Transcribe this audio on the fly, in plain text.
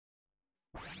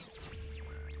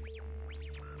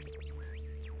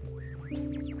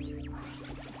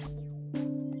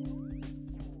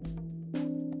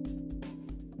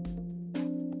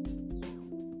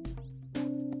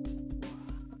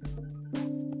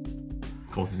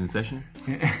Course is in session.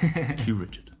 Cue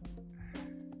Richard.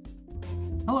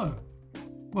 Hello,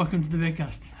 welcome to the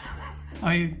Beercast. How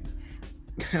are you?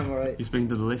 I'm alright. You speaking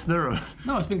to the listener? Or?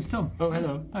 No, I speak to Tom. Oh,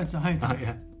 hello. Hi, Tom. Oh,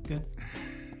 yeah. Good.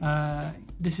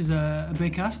 This is a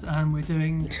Beercast, and we're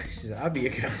doing. This is a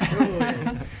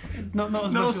Beercast. It's not a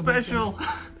special. No special.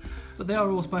 Beercast, but they are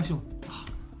all special.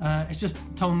 It's just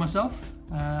Tom and myself,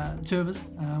 the two of us,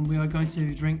 and we are going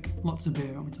to drink lots of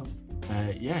beer, aren't we, Tom?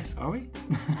 Yes, are we?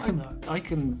 No.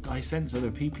 I sense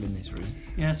other people in this room.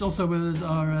 Yes. Also with us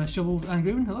are Shovels and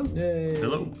Gruen. Hello. Yay.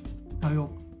 Hello. How are you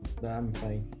all? I'm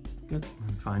fine. Good.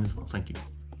 I'm fine as well, thank you.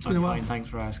 It's been a while. Fine, thanks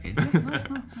for asking. It's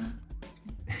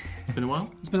been a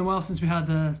while. It's been a while since we had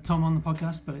Tom on the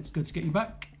podcast, but it's good to get you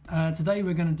back. Today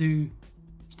we're going to do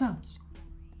stouts.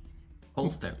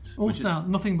 All stouts. All stout,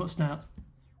 nothing but stout.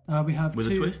 We have With a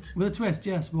two, twist? With a twist,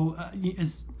 yes. Well,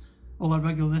 as all our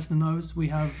regular listener knows, we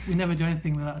never do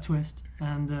anything without a twist.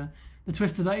 And the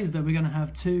twist today is that we're going to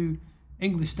have two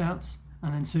English stouts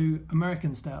and then two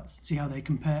American stouts. See how they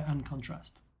compare and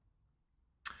contrast.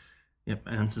 Yep,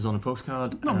 answers on a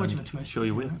postcard. Not much of a twist. Show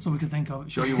you That's all we could think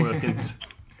of. Show your workings.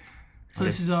 So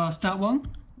this is our stout one,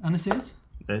 and this is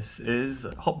This is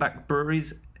Hopback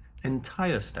Brewery's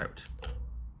entire stout.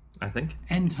 I think.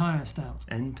 entire stout.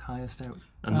 Entire stout.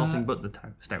 And nothing but the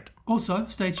stout. Also,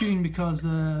 stay tuned because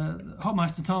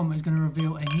Hopmeister Tom is going to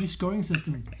reveal a new scoring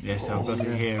system. Yes, I've got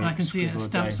it here. And I can see a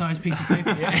scribbled down. stout-sized piece of paper.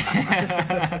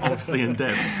 Obviously in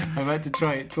depth. I've had to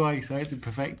try it twice. I had to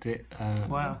perfect it.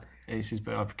 Wow.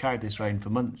 I've carried this around for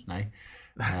months now.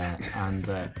 And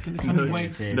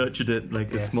Nurtured it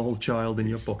like a Yes. small child in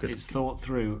your pocket. It's thought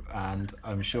through, and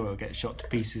I'm sure it'll get shot to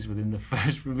pieces within the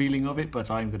first revealing of it, but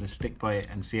I'm going to stick by it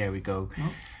and see how we go.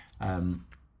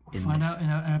 We'll find out in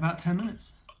about 10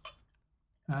 minutes.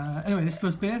 Anyway, this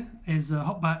first beer is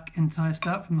Hopback Entire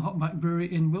Stout from the Hopback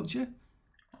Brewery in Wiltshire.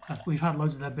 We've had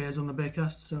loads of their beers on the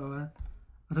Beercast, so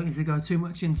I don't need to go too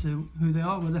much into who they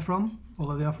are, where they're from,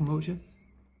 although they are from Wiltshire.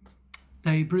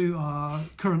 They brew our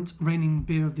current reigning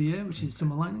beer of the year, which is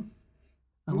Summer Lightning,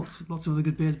 and lots of other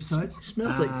good beers besides. It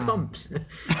smells like pumps.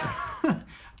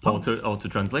 Or to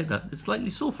translate that, it's slightly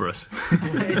sulphurous.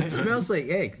 It smells like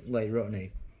eggs, like rotten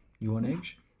eggs. You want egg?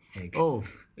 Egg. Oh,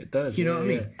 it does. You know what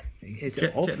I yeah. mean? Is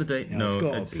Check- it off? check the date. Yeah, No, it's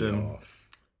gotta it's, be off.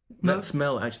 That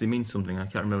smell actually means something. I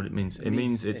can't remember what it means. It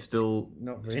means it's still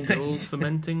not very still nice.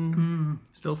 fermenting.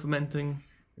 Still fermenting.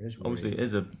 There's Obviously, it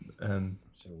is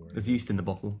there's yeast in the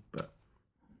bottle, but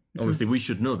This obviously is- we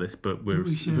should know this, but we're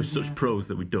We should, such yeah. pros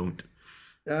that we don't.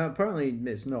 apparently,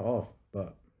 it's not off,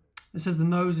 but It says the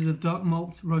nose is of dark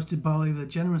malt roasted barley with a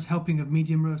generous helping of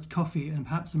medium roast coffee and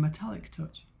perhaps a metallic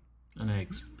touch. And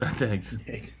eggs. And eggs.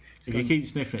 it's If you keep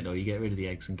sniffing it, though, you get rid of the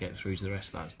eggs and get through to the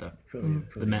rest of that stuff. probably,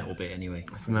 The metal bit, anyway.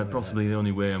 That's possibly the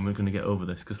only way I'm going to get over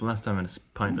this, because the last time I had a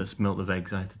pint that smelt of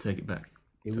eggs, I had to take it back.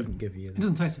 It wouldn't give you. It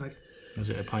doesn't taste of eggs. Was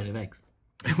it a pint of eggs?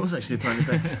 It was actually a pint of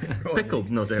eggs.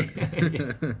 Pickled, no doubt.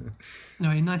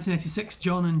 Now, in 1986,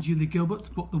 John and Julie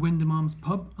Gilbert bought the Wyndham Arms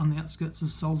pub on the outskirts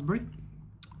of Salisbury.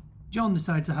 John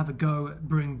decided to have a go at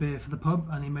brewing beer for the pub,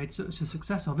 and he made such a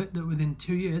success of it that within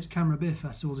 2 years, Canberra Beer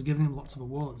Festivals are giving him lots of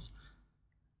awards.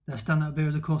 Their standout beer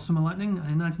is, of course, Summer Lightning, and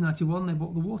in 1991 they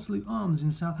bought the Waterloo Arms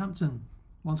in Southampton.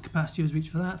 Once capacity was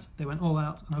reached for that, they went all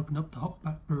out and opened up the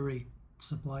Hopback Brewery to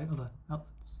supply other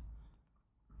outlets.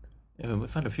 Yeah,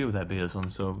 we've had a few of their beers on,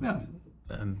 so Yeah,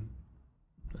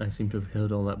 I seem to have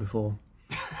heard all that before.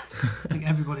 I think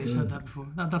everybody has heard that before.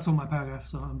 That's all my paragraph,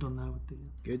 so I'm done now with the...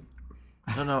 Good.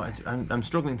 I don't know, I'm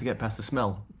struggling to get past the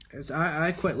smell.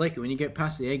 I quite like it when you get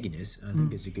past the egginess. I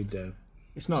think it's a good.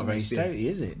 It's not very nice beer. stouty,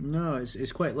 is it? No,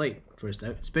 it's quite light for a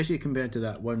stout, especially compared to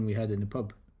that one we had in the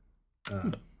pub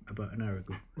about an hour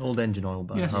ago. Old engine oil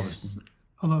by Yes. Harveston.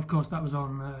 Although, of course, that was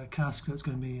on cask, so it's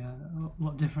going to be a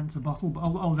lot different to bottle. But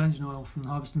old engine oil from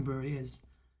Harveston Brewery is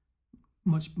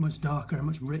much darker and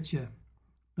much richer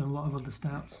than a lot of other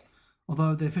stouts.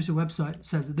 Although the official website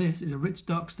says that this is a rich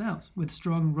dark stout with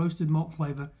strong roasted malt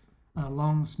flavour and a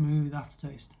long, smooth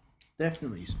aftertaste.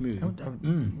 Definitely smooth.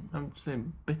 I would say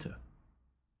bitter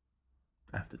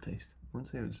aftertaste. I wouldn't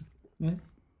say it was... Yeah.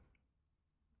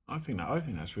 I think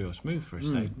that's real smooth for a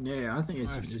stout. Yeah, I think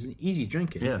it's an easy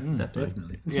drinking. Yeah, definitely.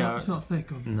 definitely. It's not thick.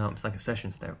 Or, No, it's like a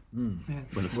session stout yeah.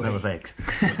 with a smell of eggs.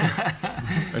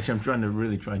 Actually, I'm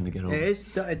really trying to get over.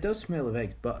 It does smell of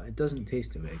eggs, but it doesn't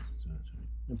taste of eggs. So that's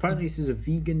right. Apparently, this is a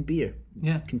vegan beer.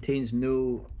 Yeah. Contains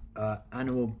no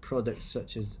animal products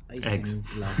such as Eggs.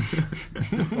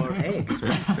 or eggs.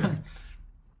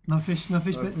 No fish Or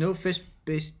bits? no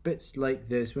fish-based bits like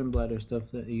the swim bladder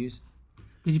stuff that they use.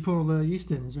 Did you pour all the yeast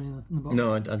in? Is there any in the bottle?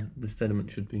 No, the sediment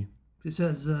should be. It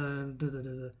says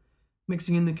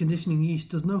Mixing in the conditioning yeast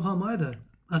does no harm either,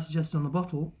 as suggested on the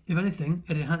bottle. If anything,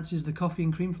 it enhances the coffee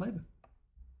and cream flavour.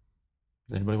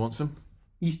 Does anybody want some?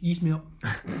 Yeast me up.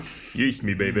 Yeast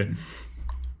me, baby.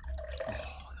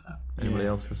 Anybody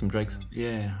else for some Drakes?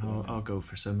 Yeah, I'll go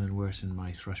for some and worsen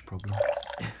my thrush problem.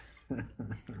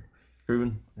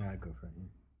 Ruben, Nah, go for it. Yeah.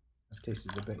 I've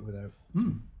tasted a bit without.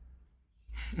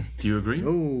 do you agree?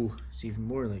 Oh, it's even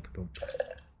more like a pump.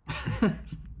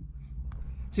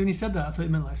 See, when you said that, I thought you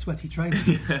meant like sweaty trainers.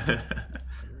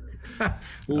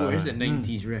 Oh, there's a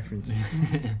 90s reference.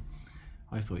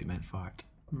 I thought you meant fart.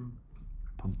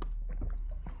 Pump.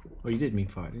 Oh, you did mean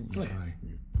fart, didn't you? Oh, yeah. Sorry.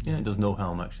 Yeah, it does no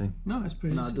harm, actually. No, it's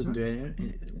pretty. No, it doesn't do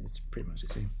anything. It's pretty much the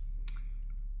same.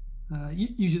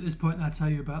 Usually at this point, I tell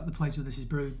you about the place where this is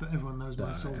brewed, but everyone knows why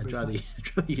it's Salisbury. I'd rather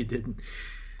you didn't.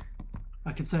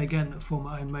 I could say again that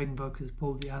former Iron Maiden vocalist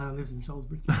Paul Di'Anno lives in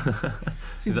Salisbury.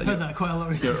 Seems that I've heard that quite a lot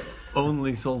recently. Your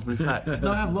only Salisbury fact.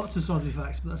 No, I have lots of Salisbury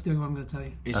facts, but that's the only one I'm going to tell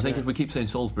you. I think if we keep saying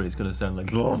Salisbury, it's going to sound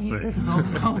like Salisbury.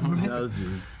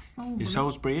 Is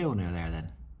Salisbury ill near there then?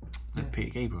 Like Peter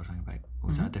Gabriel was talking about? Or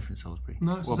was that a different Salisbury?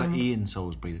 No, it's what the about same. Ian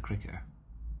Salisbury, the cricketer?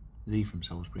 Is he from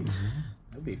Salisbury?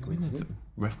 That'd be a coincidence.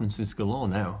 References galore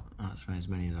now. That's as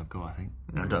many as I've got, I think.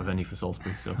 I don't have any for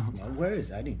Salisbury, so. Now, where is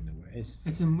it? I don't even know where it is.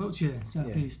 It's in Wiltshire,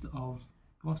 southeast of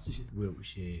Gloucestershire.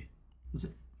 Wiltshire. Was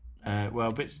it? Well,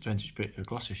 a bit of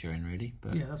Gloucestershire in, really.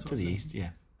 But Yeah, that's what to I the said. east, yeah.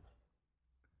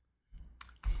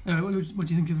 Anyway, what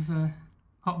do you think of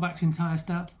Hotback's entire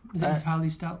stout? Is it entirely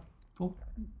stout? Paul?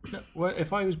 No, well,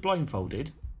 if I was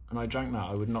blindfolded and I drank that,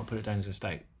 I would not put it down as a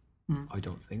stout. I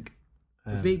don't think.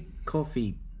 A vague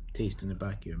coffee taste in the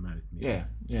back of your mouth. Maybe.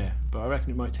 Yeah. But I reckon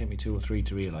it might take me 2 or 3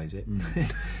 to realise it. I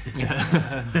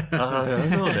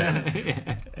know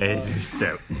that. It's a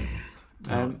stout.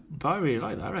 But I really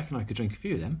like that. I reckon I could drink a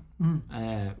few of them.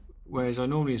 Whereas I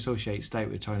normally associate stout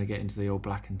with trying to get into the old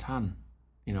black and tan.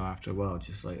 You know, after a while,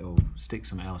 just like, stick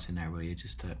something else in there, will you?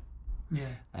 Just to,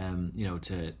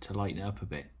 to lighten it up a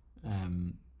bit.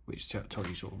 Which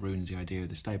totally sort of ruins the idea of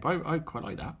the stout. But I quite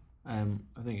like that. I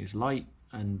think it's light,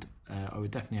 and I would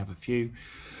definitely have a few.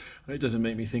 It doesn't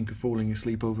make me think of falling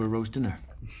asleep over a roast dinner.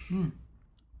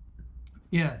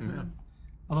 Yeah.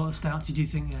 A lot of stouts you do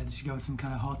think, this should go with some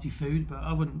kind of hearty food, but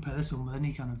I wouldn't pair this one with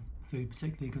any kind of food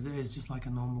particularly, because it is just like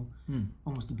a normal,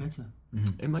 almost a bitter.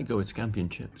 It might go with scampi and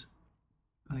chips.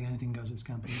 I think anything goes with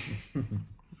scampi.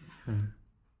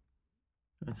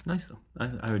 It's nice though.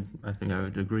 I think I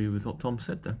would agree with what Tom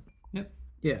said there. Yep.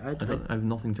 Yeah, I have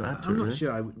nothing to add to I'm it. not really.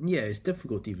 sure. It's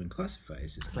difficult to even classify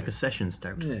as It's like a session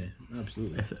stout. Yeah,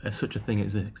 absolutely. If such a thing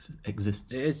exists.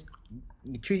 It is.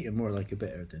 You treat it more like a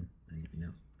bitter than anything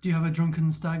else. Do you have a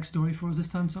drunken stag story for us this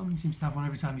time, Tom? You seem to have one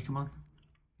every time you come on.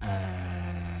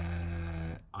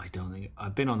 I don't think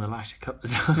I've been on the lash a couple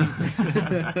of times.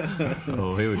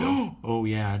 Oh, here we go. Oh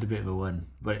yeah, I had a bit of a one,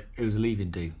 but it was a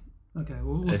leaving do. Okay,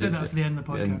 we'll say that for the end of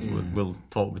the podcast. And we'll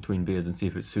talk between beers and see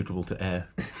if it's suitable to air.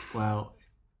 Well,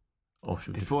 Or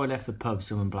should we before I left the pub,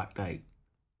 someone blacked out.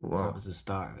 Wow. That was the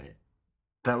start of it.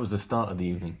 That was the start of the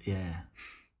evening. Yeah,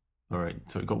 All right,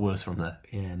 so it got worse from there.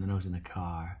 yeah, and then I was in a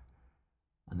car,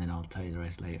 and then I'll tell you the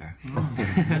rest later.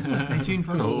 Stay tuned,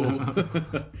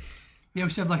 folks. Yeah, we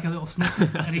should have like a little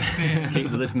snippet at each beer.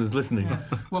 Keep the listeners listening. Yeah.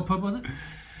 What pub was it?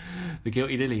 The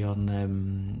Guilty Lily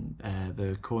on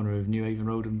the corner of New Haven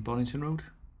Road and Bonington Road.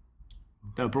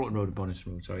 No, Broughton Road and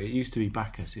Bonington Road. Sorry, it used to be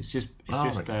Bacchus.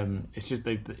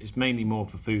 It's mainly more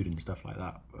for food and stuff like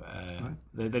that.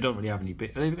 They don't really have any.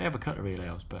 They have a couple of real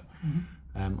ales, but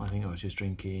I think I was just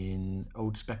drinking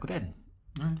Old Speckled Hen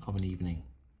of an evening.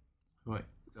 Right,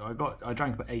 I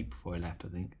drank about 8 before I left, I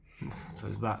think. So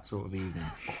it's that sort of evening.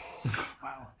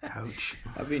 Wow. Ouch.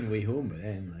 I've been way home by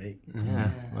then, like.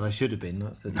 Yeah. Well, I should have been.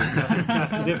 That's the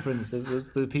difference. There's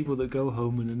the people that go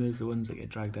home, and then there's the ones that get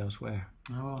dragged elsewhere.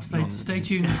 Oh, well, stay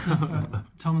tuned listening for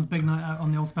Tom's big night out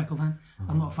on the Old Speckled Hen.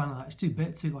 I'm not a fan of that. It's too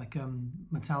bitter, too like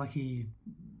metallic-y.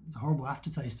 It's a horrible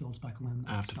aftertaste to Old Speckled Hen.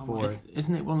 After Don't 4. like it.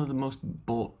 Isn't it one of the most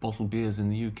bought bottled beers in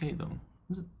the UK, though?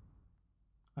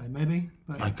 Maybe,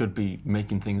 but I could be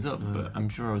making things up, but I'm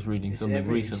sure I was reading something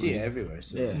You recently. see it everywhere.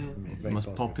 So Yeah. it's very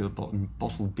Most popular. popular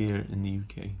bottled beer in the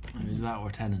UK. Is that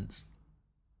or Tenants?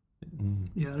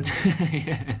 yeah.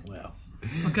 Yeah. Well,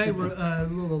 Okay, we're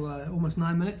almost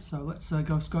 9 minutes, so let's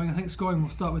go scoring. I think scoring will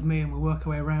start with me, and we'll work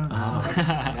our way around.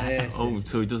 yes, Oh, yes.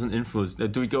 so it doesn't influence.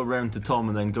 Do we go round to Tom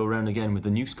and then go round again with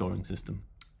the new scoring system?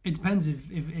 It depends if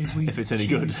we If it's any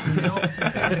choose good. to adopt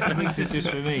it. This is just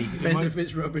for me. Depends if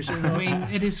it's rubbish or I not. mean,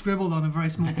 it is scribbled on a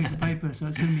very small piece of paper, so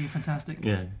it's going to be fantastic.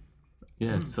 Yeah.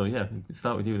 Yeah, so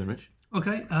start with you then, Rich.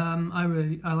 Okay, I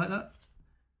like that.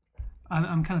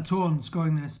 I'm kind of torn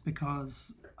scoring this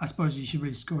because I suppose you should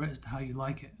really score it as to how you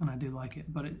like it, and I do like it,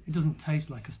 but it doesn't taste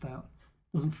like a stout.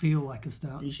 It doesn't feel like a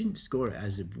stout. You shouldn't score it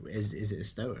as is it a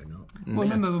stout or not? Well,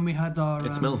 remember when we had our...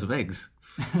 It smells of eggs.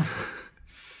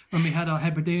 when we had our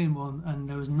Hebridean one, and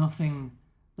there was nothing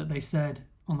that they said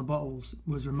on the bottles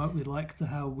was remotely like to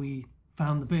how we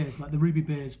found the beers. Like the ruby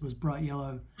beers was bright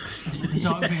yellow, and the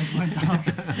dark beers went dark.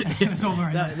 It was all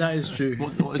very nice. That is true.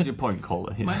 What is your point,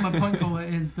 Caller? Here? My point, caller,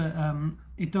 is that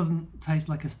it doesn't taste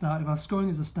like a stout. If I was scoring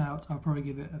as a stout, I'll probably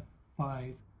give it a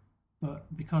 5.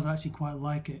 But because I actually quite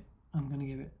like it, I'm going to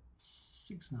give it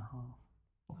 6.5.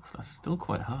 Oh, that's still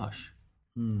quite harsh.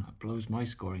 That blows my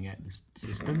scoring out of the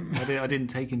system. I didn't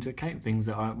take into account things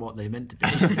that aren't what they meant to be.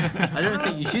 I don't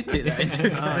think you should take that into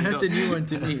account. That's a new one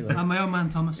to me. Like. I'm my own man,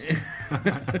 Thomas.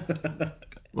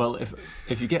 Well,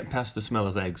 if you get past the smell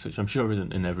of eggs, which I'm sure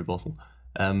isn't in every bottle,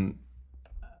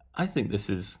 I think this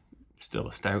is still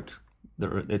a stout.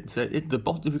 If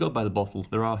you go by the bottle,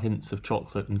 there are hints of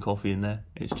chocolate and coffee in there.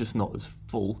 It's just not as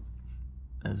full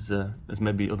as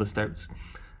maybe other stouts.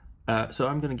 So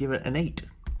I'm going to give it an 8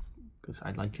 because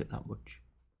I like it that much.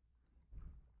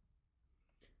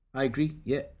 I agree.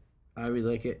 Yeah, I really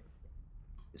like it.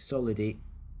 Solid 8.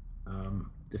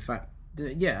 The fact,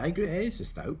 I agree. It is a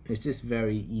stout. It's just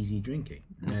very easy drinking,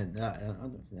 and I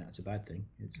don't think that's a bad thing.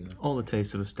 It's all the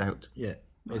taste of a stout. Yeah,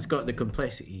 it's got the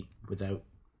complexity without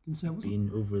being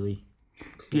overly.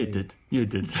 Clear. You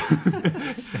did.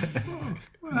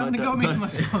 Well, they got me for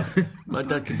myself. My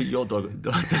dad can beat your dog.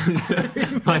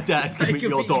 My dad can beat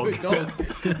your dog.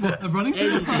 What, running?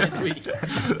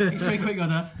 He's pretty quick on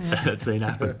that. Yeah. That's ain't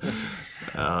happened.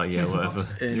 Oh, yeah, whatever.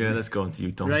 Yeah, let's go on to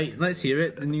you, Tom. Right, let's hear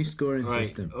it. The new scoring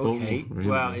system. Okay. Oh, really?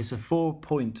 Well, it's a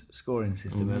 4-point scoring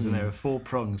system, isn't there? 4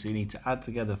 prongs. So you need to add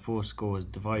together 4 scores,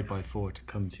 divide by 4 to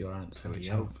come to your answer, which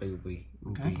hopefully will be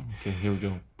Okay, here we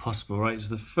go. possible. Right. So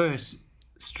the first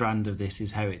strand of this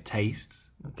is how it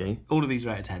tastes. Okay. All of these are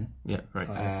out of 10. Yeah,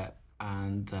 right.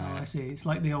 I see. It's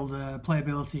like the old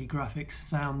playability, graphics,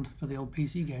 sound for the old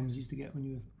PC games you used to get when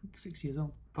you were 6 years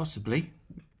old. Possibly.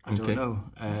 I don't know.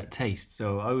 Taste.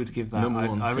 So I would give that. Number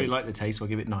one, I really taste. like the taste, so I'll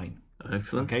give it 9.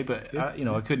 Excellent. Okay, but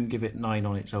I couldn't give it 9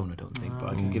 on its own, I don't think, but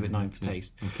I can give it 9 for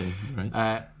taste. Okay,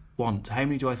 right. Want. How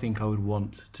many do I think I would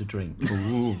want to drink?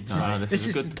 Ooh, This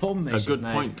is the Tom a measure. good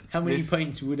point. How many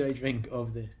pints would I drink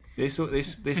of this? This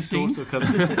 15? also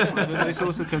comes. This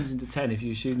also comes into 10 if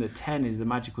you assume that 10 is the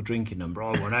magical drinking number.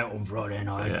 I went out on Friday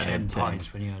night, I had 10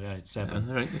 pints when you had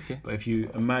 7. Right, okay. But if you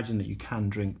imagine that you can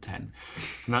drink 10,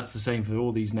 and that's the same for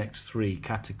all these next 3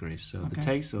 categories. So the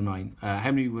taste, or 9.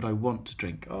 How many would I want to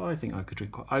drink? Oh, I think I could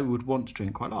drink. I would want to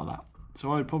drink quite a lot of that.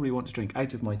 So I would probably want to drink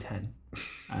out of my 10.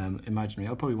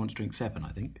 Imaginary. I'd probably want to drink 7. I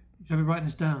think. Shall we write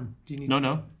this down? Do you need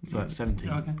No. So that's 17.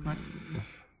 Okay, right.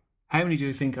 How many do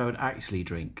you think I would actually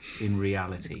drink in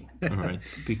reality? All right.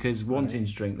 Because wanting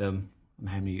to drink them, and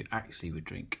how many you actually would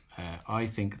drink. I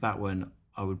think that one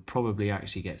I would probably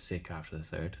actually get sick after the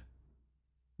 3rd.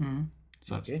 Mm.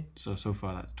 So that's, so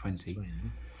far that's 20. 20.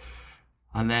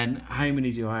 And then how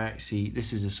many do I actually?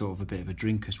 This is a sort of a bit of a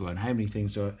drinker's one. How many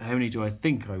do I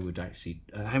think I would actually?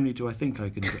 How many do I think I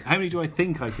can? How many do I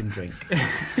think I can drink?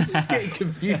 This is getting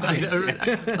confusing.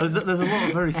 There's a lot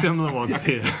of very similar ones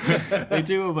here. They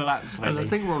do overlap And slightly. I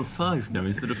think we're on 5 now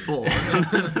instead of 4.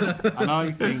 And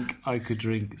I think I could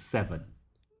drink 7.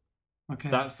 Okay.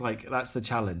 That's the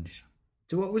challenge.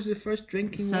 So what was the first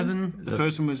drinking 7. The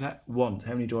first one was want.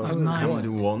 How many do I? That was 9. How many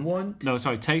do we want? Want? No,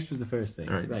 sorry. Taste was the first thing.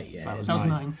 Right. Right, yeah. So That was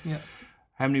 9. Yeah.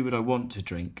 How many would I want to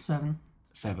drink? 7.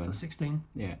 7. So 16.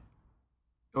 Yeah.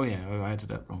 Oh yeah, I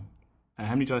added up wrong. How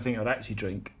many do I think I'd actually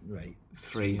drink? Right.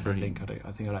 3. I 3. think I'd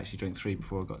actually drink 3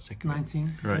 before I got sick of it.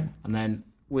 19. Right. And then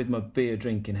with my beer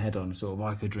drinking head on, sort of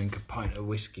I could drink a pint of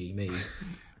whiskey. Me,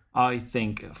 I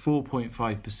think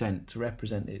 4.5% to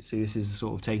represent it. See, this is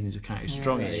sort of taking into account how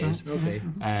strong it is. Okay.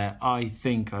 I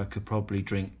think I could probably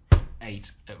drink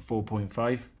 8 at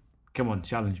 4.5. Come on,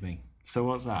 challenge me. So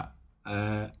what's that?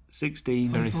 16,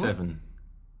 27.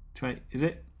 20, is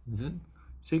it? Is it?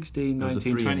 16, There was a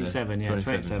 19, 3 in there. 27. Yeah,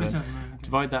 27. 27, right, okay.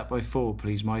 Divide that by 4,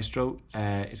 please, Maestro.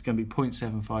 It's going to be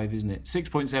 0.75, isn't it?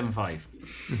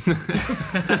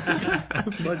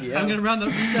 6.75. Bloody I'm hell. going to round that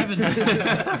up to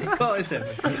 7. Call it 7.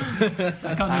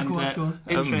 I can't do quarter scores.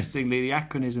 Interestingly, the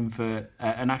acronym for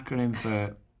an acronym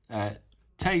for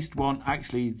taste, want,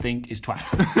 actually think is twat.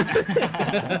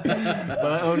 But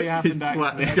it only happened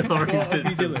actually.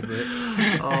 Be deliberate.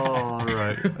 Oh,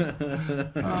 right.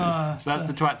 So that's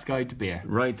the twat's guide to beer.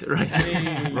 Right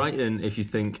in if you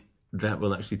think that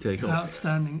will actually take off.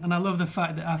 Outstanding. And I love the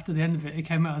fact that after the end of it, it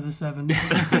came out as a 7.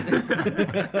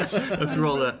 After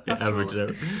all that, it averaged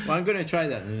out. Well, I'm going to try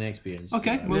that in the next beer.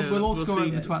 Okay, Yeah, we'll all we'll score see.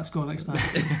 over the twat score next time.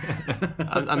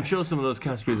 I'm sure some of those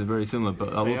categories are very similar, but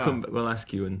They are. We'll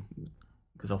ask you, and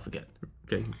because I'll forget.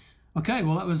 Okay. Okay,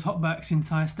 well, that was Hotback's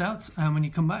entire stouts. And when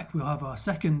you come back, we'll have our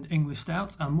second English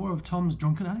stout and more of Tom's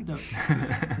drunken anecdote.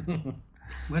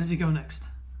 Where does he go next?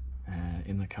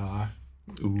 In the car.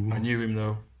 Ooh. I knew him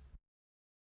though.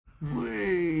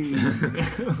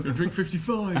 Drink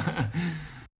 55.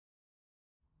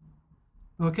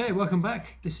 Okay, welcome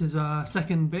back. This is our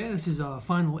second beer. This is our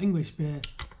final English beer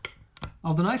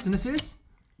of the night, and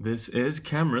This is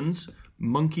Cameron's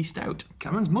Monkey Stout.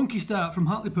 Cameron's Monkey Stout from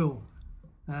Hartlepool.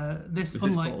 This, Is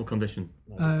this unlike... bottle condition?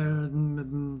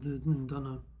 don't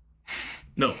know.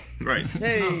 No, right.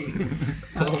 Hey!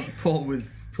 Pour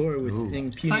with... Pour with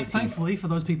impunity. Thankfully, for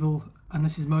those people, and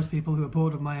this is most people who are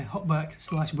bored of my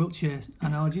Hotback/Wiltshire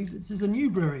analogy, this is a new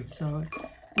brewery. So look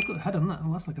at the head on that.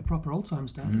 Well, that's like a proper old-time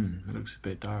stout. It looks a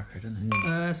bit darker, doesn't it?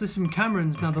 So this is from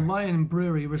Cameron's. Now, the Lion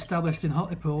Brewery were established in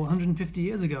Hartlepool 150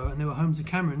 years ago, and they were home to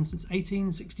Cameron's since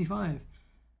 1865.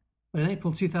 But in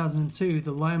April 2002,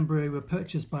 the Lion Brewery were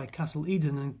purchased by Castle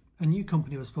Eden, and a new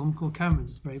company was formed called Cameron's.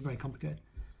 It's very, very complicated.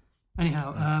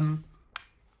 Anyhow,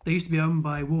 they used to be owned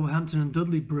by Wolverhampton and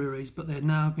Dudley breweries, but they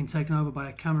now have been taken over by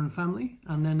a Cameron family,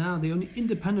 and they're now the only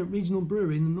independent regional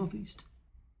brewery in the northeast.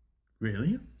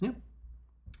 Really? Yep.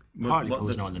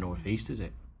 Hartlepool's not in the northeast, is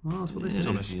it? Well, that's what this It's is.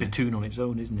 on a spittoon on its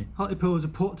own, isn't it? Hartlepool is a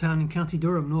port town in County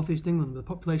Durham, northeast England, with a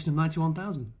population of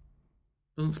 91,000.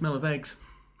 Doesn't smell of eggs.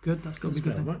 Good, that's got to Doesn't be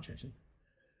good. smell Then. much, actually.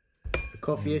 A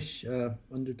coffee-ish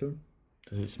undertone.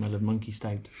 Does it smell of monkey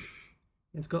stout?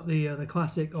 It's got the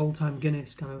classic old-time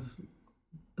Guinness kind of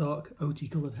dark,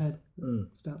 oaty coloured head.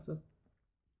 Stout stuff.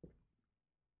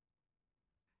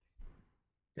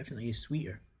 Definitely is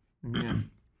sweeter. Yeah.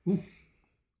 Ooh.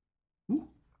 Ooh.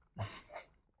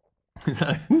 Is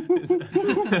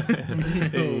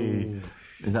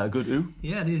that a good ooh?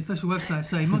 Yeah, the official website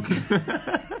say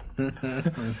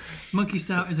Monkey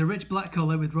Stout is a rich black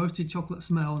colour with roasted chocolate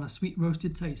smell and a sweet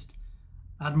roasted taste.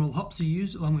 Admiral hops are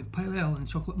used along with pale ale and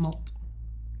chocolate malt.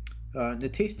 The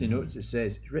tasting notes, it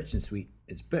says it's rich and sweet.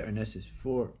 Its bitterness is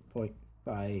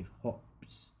 4.5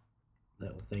 hops,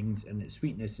 little things, and its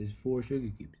sweetness is 4 sugar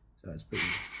cubes. So that's pretty.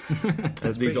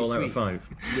 These pretty all out sweet. of 5.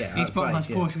 Yeah, Each bottle has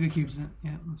 4 yeah. sugar cubes in it.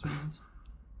 Yeah, that's what it is.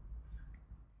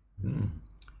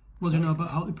 What do you know about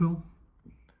Hartlepool?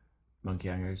 Monkey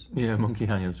hangers. Yeah, monkey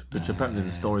hangers, which apparently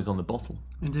the story's on the bottle.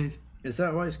 Indeed. Is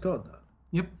that why it's called that?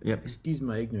 Yep. Yep. Excuse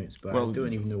my ignorance, but Well- I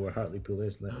don't even know where Hartlepool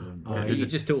is. Let alone. is You it-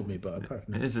 just told me, but apart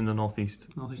from It that, is in the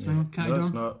northeast. Northeast Yeah. England. County No, it's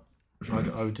Durham. not.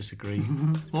 I would disagree.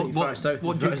 pretty far south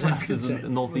what as do you far as I'm class as the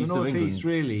concerned. northeast the of northeast England?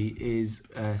 really is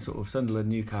sort of Sunderland,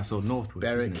 Newcastle, northwards,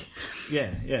 isn't Berwick.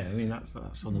 it? Yeah. I mean that's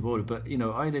on the border. But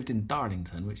I lived in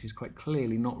Darlington, which is quite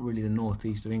clearly not really the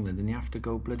northeast of England, and you have to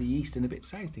go bloody east and a bit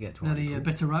south to get to They're the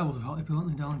Hartlepool. bitter rivals of Hartlepool, aren't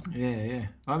they, Darlington? Yeah.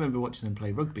 I remember watching them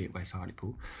play rugby at West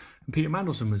Hartlepool. And Peter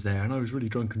Mandelson was there, and I was really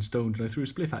drunk and stoned, and I threw a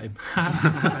spliff at him.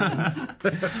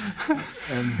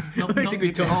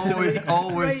 Basically, Tom Always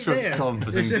Right trust there. Tom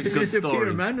for There's saying a- good there's a Peter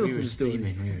stories. Mandelson we were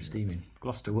story. steaming.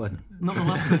 Gloucester won. Not the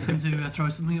last person to throw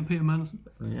something at Peter Mandelson.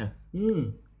 Yeah.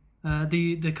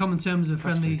 The common terms of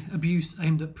friendly abuse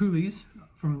aimed at poolies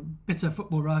from bitter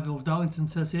football rivals Darlington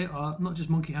says here are not just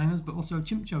monkey hangers but also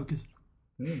chimp chokers.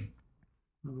 I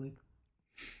believe.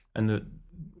 And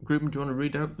Gruben, do you want to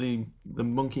read out the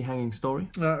monkey hanging story?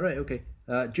 Right, okay.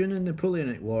 During the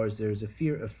Napoleonic Wars, there was a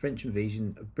fear of French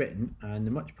invasion of Britain and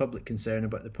the much public concern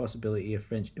about the possibility of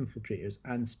French infiltrators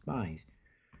and spies.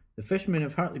 The fishermen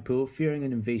of Hartlepool, fearing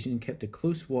an invasion, kept a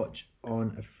close watch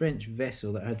on a French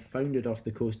vessel that had foundered off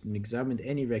the coast and examined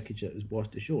any wreckage that was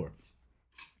washed ashore.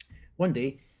 One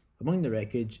day, among the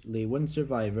wreckage lay one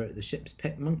survivor, the ship's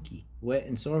pet monkey, wet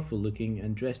and sorrowful looking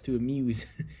and dressed to amuse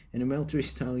in a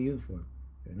military-style uniform.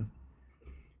 Fair enough.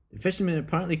 The fishermen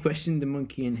apparently questioned the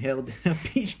monkey and held a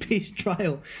peach-based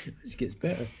trial. This gets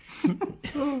better.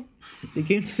 They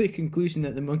came to the conclusion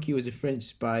that the monkey was a French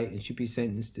spy and should be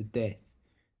sentenced to death.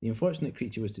 The unfortunate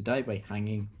creature was to die by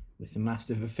hanging, with the mast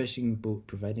of a fishing boat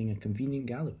providing a convenient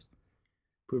gallows.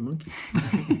 Poor monkey.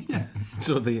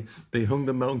 So they hung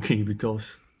the monkey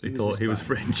because they thought he was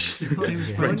French. Thought he was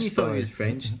One, French he thought spy. he was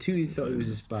French. Two, he thought he was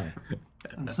a spy.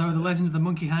 And so the legend of the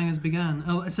monkey hangers began.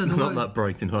 Oh, it says a Not word. that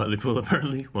bright in Hartlepool,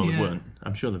 apparently. Well, Yeah. they weren't.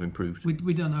 I'm sure they've improved.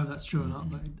 We don't know if that's true or not,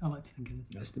 but I like to think it is.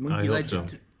 That's the I monkey hope so.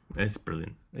 legend. It's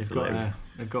brilliant. It's They've hilarious.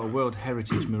 got a World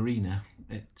Heritage Marina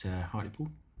at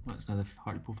Hartlepool. That's another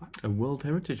Hartlepool fact. A World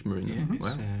Heritage Marina. Yeah, Wow.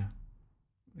 it's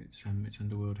It's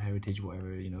under World Heritage, whatever,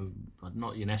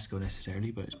 not UNESCO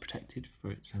necessarily, but it's protected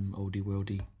for its oldie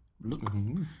worldy look.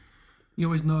 You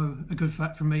always know a good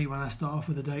fact from me when I start off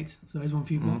with a date, so here's one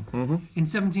for you, Paul. In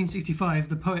 1765,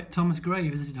 the poet Thomas Gray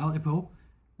visited Hartlepool,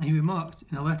 and he remarked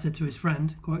in a letter to his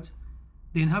friend, quote,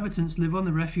 "The inhabitants live on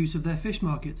the refuse of their fish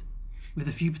market, with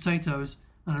a few potatoes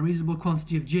and a reasonable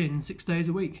quantity of gin 6 days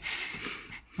a week.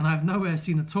 And I have nowhere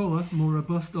seen a taller, more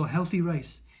robust or healthy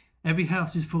race. Every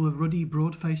house is full of ruddy,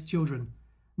 broad-faced children.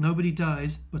 Nobody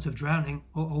dies but of drowning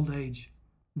or old age.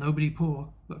 Nobody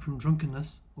poor but from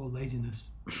drunkenness or laziness."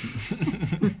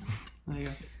 There you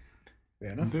go.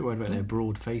 Fair I'm a enough. bit worried about their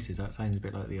broad faces. That sounds a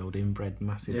bit like the old inbred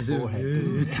massive Is it? forehead,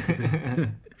 doesn't it?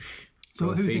 So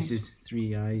Broad who faces,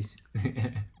 3 eyes.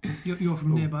 You're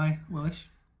from nearby Welsh.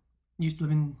 You used to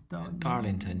live in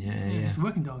Darlington, yeah. You used to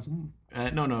work in Darlington.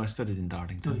 No, I studied in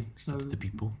Darlington. Studied, Studied so- the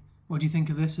people. What do you think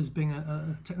of this as being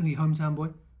a technically hometown boy?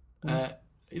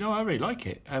 I really like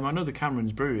it. I know the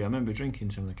Cameron's Brewery. I remember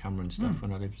drinking some of the Cameron stuff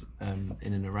when I lived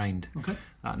in and around Okay.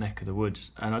 that neck of the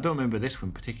woods. And I don't remember this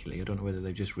one particularly. I don't know whether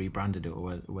they've just rebranded it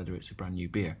or whether it's a brand new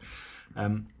beer.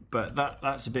 But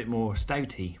that's a bit more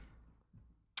stouty,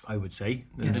 I would say,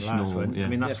 than the last Traditional, one. yeah. I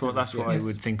mean, that's what Definitely, I yes.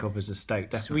 would think of as a stout,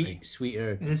 definitely.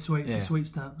 Sweeter. It is sweet. It's Yeah. a sweet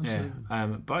stout. Yeah,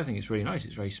 Absolutely. but I think it's really nice.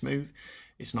 It's very smooth.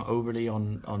 It's not overly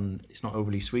it's not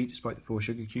overly sweet despite the 4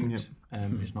 sugar cubes.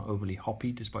 It's not overly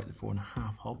hoppy despite the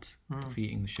 4.5 hops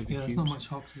defeating the sugar Yeah, cubes. there's not much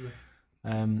hops, is there?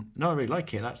 No, I really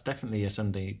like it. That's definitely a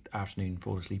Sunday afternoon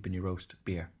fall asleep in your roast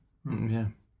beer. Yeah,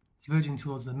 It's verging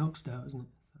towards the milk stout, isn't it?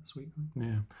 It's that sweet one.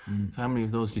 yeah. So how many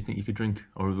of those do you think you could drink,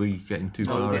 or are we getting too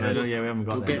Oh, far yeah, ahead? we haven't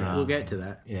got there. We'll get to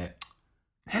that. Yeah.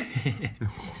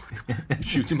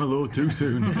 Shooting my load too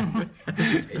soon.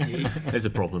 There's a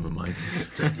problem of mine.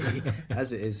 Steady,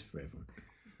 as it is for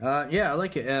everyone. Yeah, I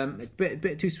like it. A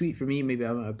bit too sweet for me. Maybe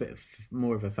I'm a bit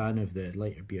more of a fan of the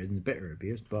lighter beer than the bitterer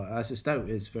beers. But as a stout,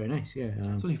 it's very nice. Yeah,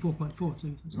 It's only 4.4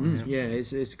 too. So it's nice. yeah,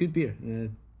 it's a good beer.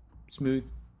 Smooth.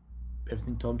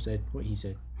 Everything Tom said, what he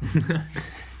said.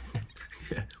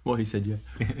 Yeah, what he said, yeah.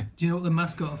 Do you know what the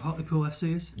mascot of Hartlepool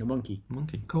FC is The monkey.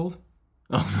 Monkey. called?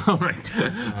 Oh, no, right.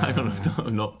 I don't know.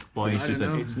 I'm not. Why I is don't this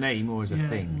know. Its name or as a Yeah,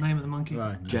 thing? name of the monkey.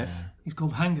 Right, Jeff? He's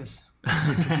called Hangus.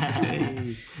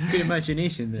 Good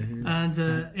imagination there. And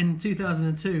in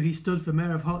 2002, he stood for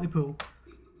Mayor of Hartlepool,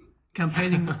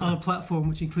 campaigning on a platform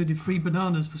which included free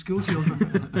bananas for school children.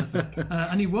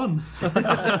 And he won.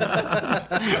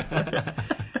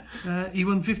 He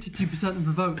won 52% of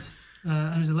the vote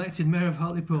and was elected Mayor of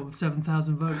Hartlepool with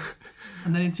 7,000 votes.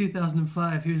 And then in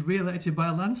 2005, he was re-elected by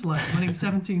a landslide, winning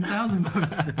 17,000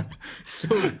 votes. So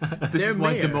This their is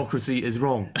why mayor, democracy is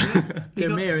wrong. their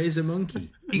got- mayor is a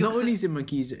monkey. he got Not se- only is he a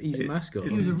monkey, he's a mascot.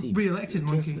 He was a of the team. re-elected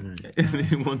monkey.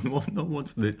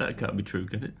 That can't be true,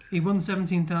 can it? He won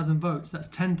 17,000 votes. That's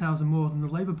 10,000 more than the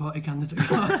Labour Party candidate.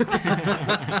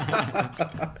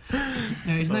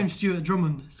 Yeah, his name's Stuart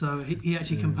Drummond, so he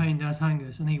actually campaigned as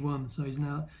Hangus, and he won. So he's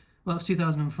now... Well, it's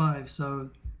 2005, so...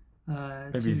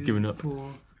 Maybe he's given up.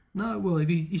 No, well, if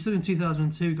he stood in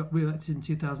 2002, got re-elected in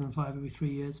 2005, every 3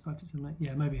 years, 5 to 7, 8.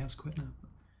 Yeah, maybe he has quit now.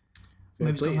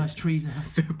 Maybe he's got play. nice trees now.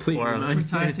 Play Wow. man.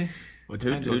 Retired to. Well, it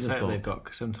depends Who'd what have setup thought? they've got,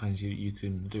 'cause sometimes you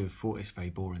can do it's very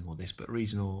boring all this, but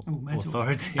regional mental.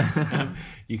 authorities,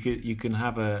 you can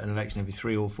have an election every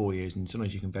 3 or 4 years, and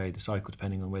sometimes you can vary the cycle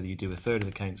depending on whether you do a third of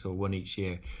the council or one each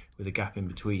year with a gap in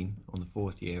between on the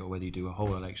 4th year, or whether you do a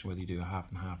whole election, whether you do a half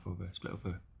and half split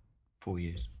over 4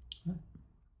 years.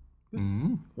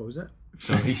 What was that?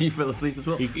 He fell asleep as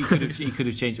well. He could have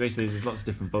changed. Basically, there's lots of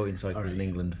different voting cycles All right. in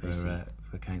England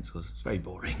for councils. It's very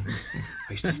boring.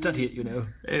 I used to study it,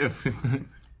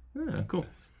 Yeah, cool.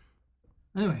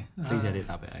 Anyway. Please edit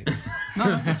that bit out.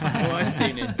 No, that's fine. Oh, that's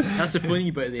staying in. That's the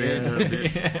funny bit at the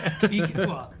end.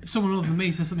 Well, if someone other than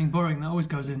me says something boring, that always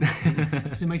goes in.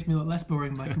 So it makes me look less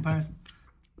boring by comparison.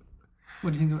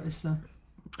 What do you think about this,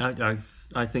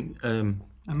 I think And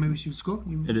maybe we should score?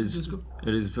 You it do is. a score?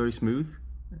 It is very smooth.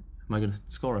 Am I going to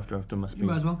score after I've done my You speech?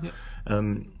 might as well,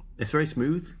 yeah. It's very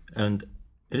smooth and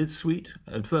it is sweet.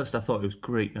 At first, I thought it was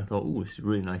great. I thought, oh, this is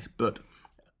really nice. But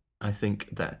I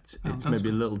think that it's that's maybe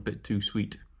a good. little bit too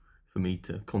sweet for me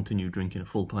to continue drinking a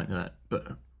full pint of that.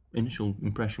 But initial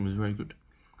impression was very good.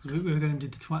 We were going to do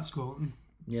the twat score.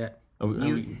 Yeah.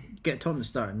 You, Get Tom to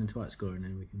start and then twat score, and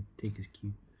then we can take his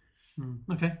cue.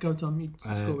 Okay, go Tom. You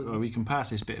score with Well, it. we can pass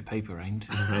this bit of paper around.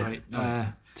 Right.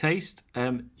 Taste.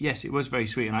 Yes, it was very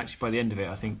sweet, and actually by the end of it,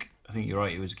 I think you're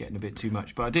right. It was getting a bit too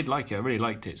much, but I did like it. I really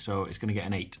liked it, so it's going to get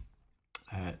an 8.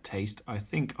 Taste. I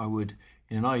think I would,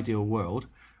 in an ideal world,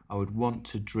 I would want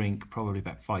to drink probably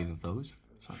about 5 of those.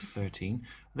 So that's 13.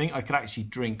 I think I could actually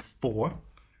drink 4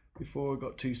 before I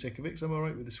got too sick of it, because I'm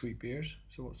alright with the sweet beers.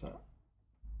 So what's that?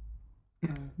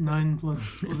 9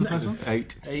 plus, what was the first one?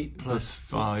 8. 8 Plus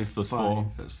 5 plus 5,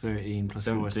 4. that's 13, plus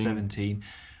 4 is 17.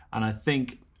 And I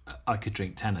think I could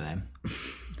drink 10 of them.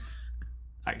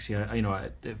 Actually,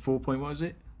 at 4 point, what was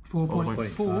it?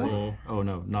 4.4. Oh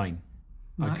no, 9.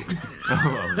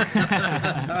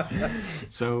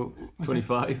 So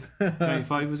 25.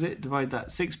 25 was it? Divide that.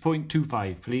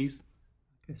 6.25, please.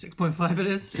 Okay, 6.5 it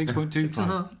is. 6.25.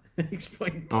 6.5.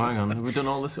 6.2. Oh, hang on. Have we done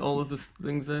all of the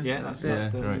things there? Yeah, that's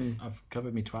right. I've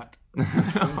covered me twat.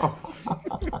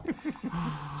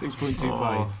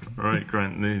 6.25. Right,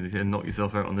 Grant, knock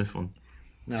yourself out on this one.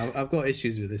 No, I've got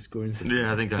issues with this scoring system.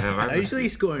 Yeah, I think I have. I usually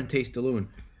score on taste alone.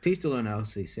 Taste alone, I'll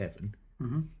say 7.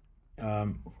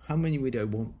 How many would I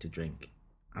want to drink?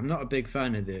 I'm not a big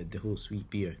fan of the whole sweet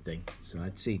beer thing, so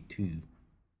I'd say 2.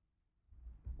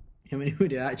 How many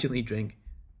would I actually drink?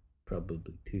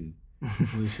 Probably 2. Well,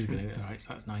 this is gonna alright,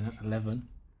 so that's 9, that's 11.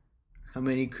 How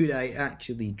many could I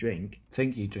actually drink?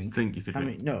 Think you drink. Think you could How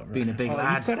drink. many? No, Being a big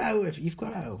lad. You've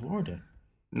got out of order.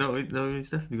 No, he's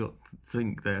definitely got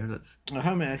think there. That's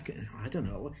How many? I don't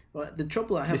know. Well, the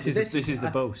trouble I have This with is- this is the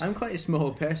boast. I'm quite a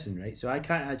small person, right? So I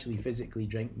can't actually physically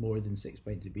drink more than 6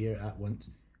 pints of beer at once.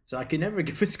 So I can never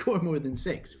give a score more than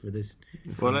 6 for this.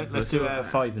 Well, let's do it at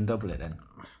 5 and double it then.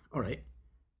 All right.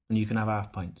 And you can have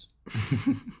half pints.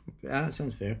 That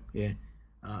sounds fair. Yeah.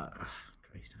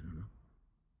 Christ,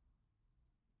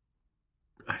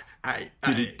 I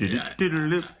don't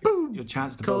know. Your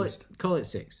chance to Call boast. it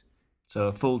 6. So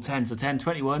a full 10. So 10,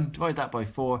 21. Divide that by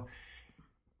 4.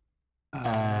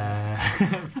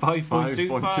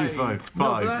 5.25.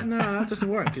 5.25. No, that doesn't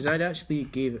work because I'd actually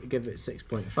give it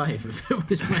 6.5 if it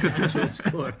was my actual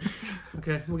score.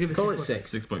 Okay, we'll give it Call it 6.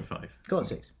 6. 6.5. Call it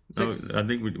 6. No, I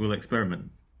think we'll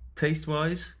experiment.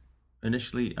 Taste-wise,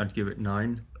 initially I'd give it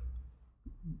 9,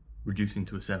 reducing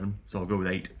to a 7. So I'll go with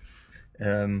 8.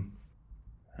 How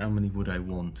many would I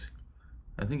want?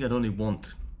 I think I'd only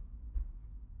want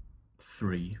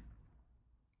 3.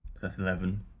 That's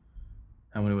 11.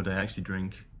 How many would I actually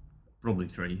drink? Probably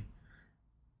 3.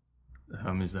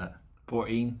 How many is that?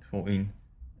 14. 14.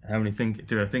 How many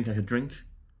do I think I could drink?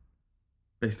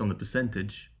 Based on the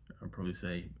percentage, I'd probably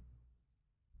say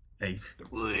 8.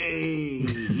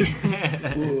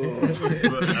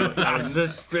 That's the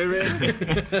spirit.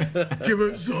 Give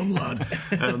it some, lad.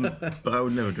 But I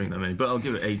would never drink that many. But I'll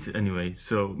give it 8 anyway.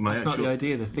 So my That's not the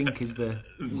idea. The think is the...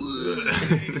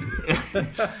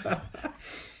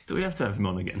 Do we have to have him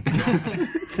on again?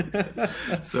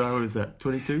 So how was that?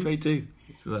 22? 22.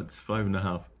 So that's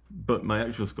 5.5. But my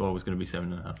actual score was going to be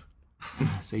 7.5.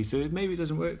 See, so maybe it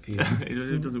doesn't work for you.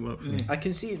 It doesn't work for me. I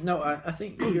can see. No, I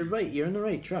think you're right. You're on the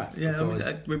right track. Yeah,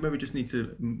 because we maybe just need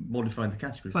to modify the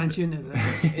categories. Fine tune it.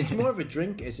 it's more of a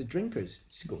drink. It's a drinker's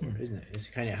score, isn't it? It's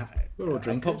kind of We're all a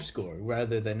drinkers. pub score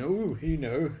rather than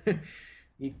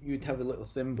you'd have a little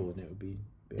thimble and it would be.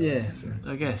 Yeah,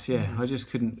 I guess. Yeah, I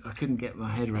just couldn't get my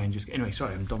head around. Anyway,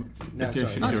 sorry, I'm dumb. No,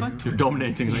 sorry. That's fine. You're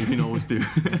dominating like you can always do.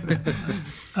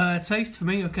 Taste for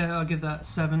me, okay, I'll give that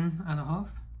 7.5.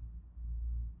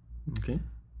 Okay.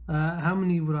 How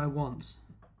many would I want?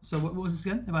 So what was this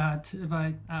again? If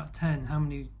I out of 10, how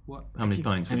many? What? How many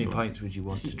pints? How would many you want? pints would you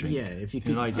want to drink? Yeah, if you In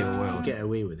could an ideal world. get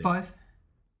away with it. 5.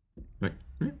 Right.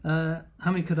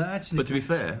 How many could I actually? But to be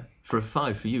fair, for a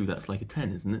 5 for you, that's like a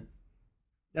 10, isn't it?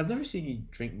 I've never seen you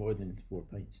drink more than 4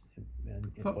 pints in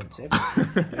Fuck. one sip.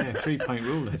 Yeah, 3-pint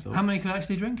rule, I thought. How many could I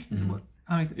actually drink? Is it what?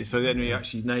 How many? So then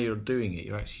now you're doing it,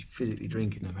 you're actually physically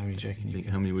drinking them. How many do you reckon you Think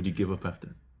get? how many would you give up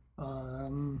after?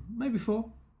 Maybe 4.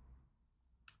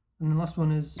 And the last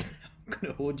one is I'm going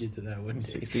to hold you to that one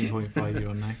day. 16.5 you're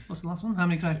on now. what's the last one? How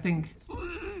many could I think?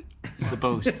 It's the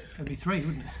boast. It'd be 3,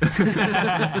 wouldn't it?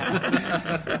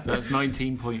 So that's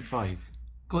 19.5.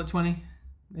 Call it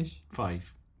 20-ish.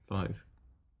 5. 5.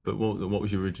 But what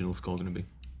was your original score going to be?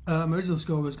 My original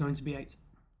score was going to be 8.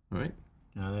 All right.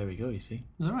 Oh, there we go, you see.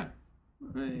 Is that right?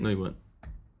 No, you weren't.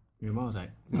 You're miles out.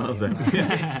 Miles out.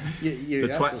 Your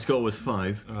The twat actual- score was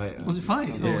 5 Right. Was it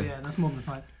 5? Yeah. Oh yeah, that's more than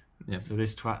 5. So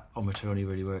this twat-ometer only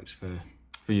really works for...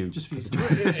 for you. Just for you.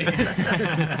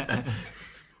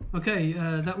 Okay,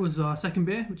 that was our second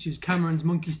beer, which is Cameron's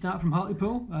Monkey Stout from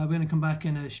Hartlepool. We're going to come back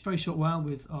in a very short while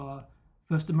with our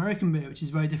first American beer, which is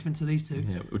very different to these two.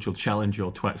 Yeah, which will challenge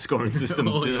your twat scoring system.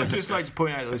 I'd just like to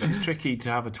point out that it's tricky to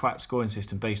have a twat scoring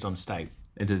system based on stout.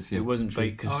 It is. Yeah. It wasn't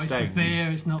baked because Oh, it's the stout.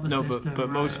 beer, it's not the No, system. but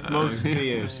right. most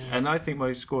beers, and I think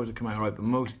most scores have come out right, but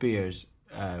most beers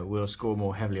will score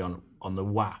more heavily on the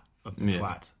wah of the Yeah.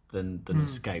 twat than a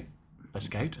scout. A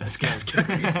scout? A scout.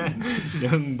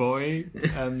 Young boy.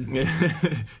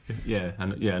 Yeah, I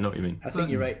know what you mean. I think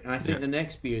you're right. And I think the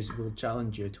next beers will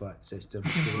challenge your twat system to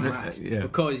the max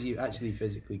because you actually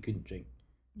physically couldn't drink.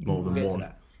 More than We'll get one. to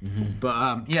that. But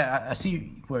I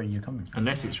see where you're coming from.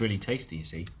 Unless it's really tasty, you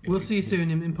see. We'll see you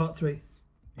soon in part 3.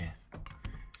 Yes.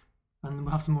 And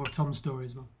we'll have some more Tom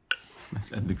stories as well.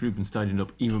 And the group been tidying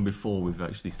up even before we've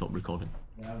actually stopped recording.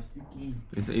 Yeah, I was too keen.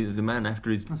 He's a man after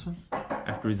his That's fine.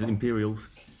 Imperials.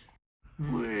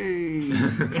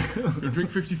 Drink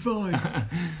 55.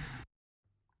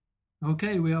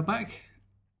 Okay, we are back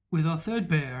with our third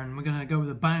beer, and we're going to go with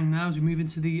a bang now as we move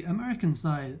into the American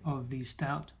side of the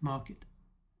stout market.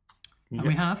 And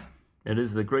we have... It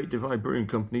is the Great Divide Brewing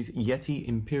Company's Yeti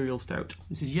Imperial Stout.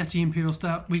 This is Yeti Imperial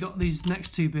Stout. We got these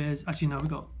next two beers. Actually, no, we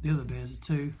got the other beers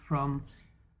too from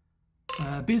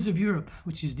Beers of Europe,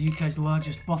 which is the UK's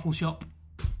largest bottle shop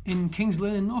in Kings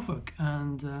Lynn in Norfolk,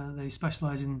 and they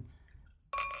specialise in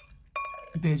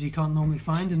beers you can't normally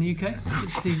find in the UK.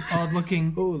 It's these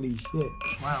odd-looking, Holy shit.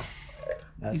 wow,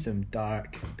 That's some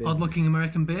dark business. odd-looking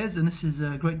American beers, and this is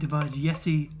Great Divide's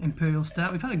Yeti Imperial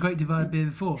Stout. We've had a Great Divide beer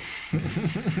before.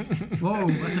 Whoa,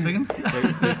 that's a big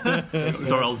one.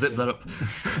 Sorry, I'll zip that up.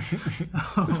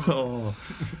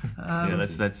 Yeah,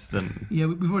 that's Yeah,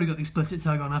 we've already got the explicit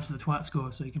tag on after the twat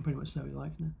score, so you can pretty much say what you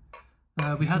like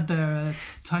now. We had their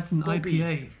Titan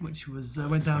IPA, which was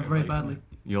went down very badly.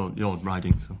 you're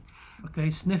riding. So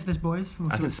Okay, sniff this, boys. We'll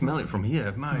I see can what smell it from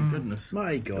here. My goodness,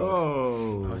 My God.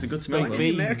 Oh. it's a good smell. Why though. do the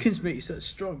Americans make such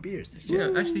strong beers? Yeah,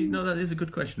 actually, no, that is a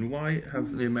good question. Why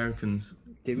have the Americans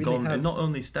They really gone have. in not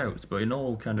only stouts, but in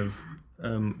all kind of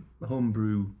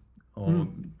homebrew or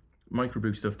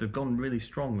microbrew stuff? They've gone really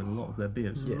strong with a lot of their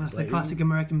beers. Yeah, That's it's the like- classic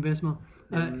American beer smell.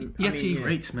 Yeti,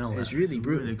 Great smell. It's that. really a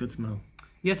brutal. really good smell.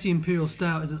 Yeti Imperial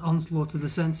Stout is an onslaught of the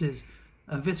senses.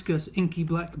 A viscous, inky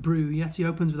black brew, Yeti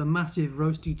opens with a massive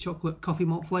roasty chocolate coffee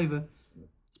malt flavour,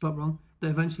 spelt wrong, that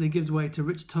eventually gives way to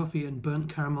rich toffee and burnt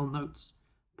caramel notes.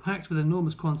 Packed with an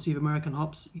enormous quantity of American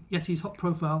hops, Yeti's hop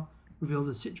profile reveals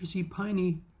a citrusy,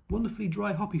 piney, wonderfully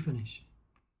dry hoppy finish.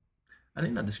 I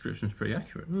think that description is pretty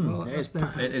accurate. Well, there's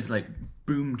that's their- It is like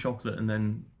boom chocolate and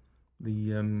then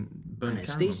the burnt And it caramel.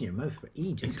 stays in your mouth for It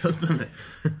ages. does, doesn't it?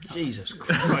 Jesus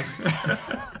Christ.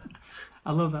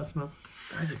 I love that smell.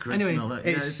 That's a great Anyway, smell. That.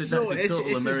 it's It's a so- total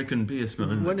it's American beer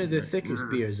smell. Isn't One it? of the thickest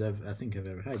beers I think I've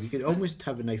ever had. You could almost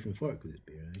have a knife and fork with this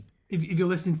beer, I think. If you're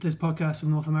listening to this podcast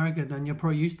from North America, then you're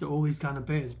probably used to all these kind of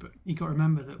beers, but you got to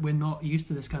remember that we're not used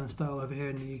to this kind of style over here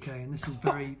in the UK, and this is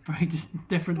very, very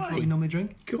different to what we normally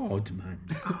drink. God, man.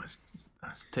 Oh, it's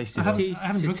tasty. I though. haven't-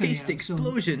 It's a drunk any taste yet, so I'm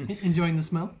explosion. Enjoying the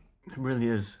smell. It really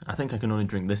is. I think I can only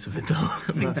drink this of it though. I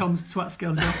think Tom's twat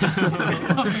scales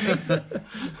go.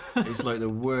 It's like the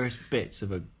worst bits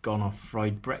of a gone off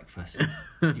fried breakfast.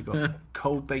 You've got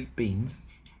cold baked beans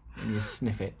and you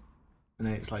sniff it, and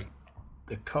then it's like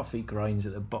the coffee grinds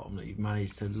at the bottom that you've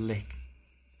managed to lick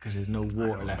because there's no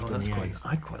water left in the eggs.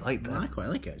 I quite like I that. quite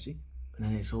like it, actually. And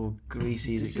then it's all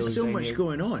greasy as There's it goes just so down much your-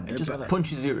 going on. It just But-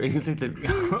 punches you.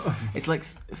 It's like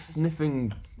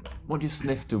sniffing. What do you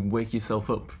sniff to wake yourself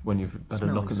up when you've had a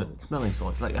Smelling knock at the salts. smelling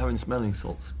salts? It's like having smelling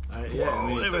salts. Yeah, I mean,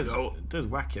 Whoa, it there we does, go. it does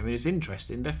whack you. I mean, it's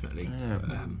interesting, definitely. Yeah.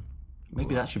 But,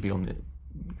 Maybe that should be on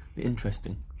the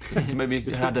interesting. Maybe if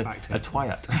you had a factor.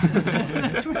 twat.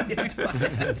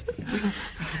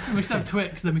 We should have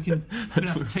Twix, then we can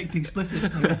have to take the explicit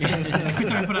every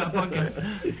time we put out a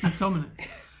podcast. And Tom in it.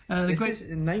 The This great, is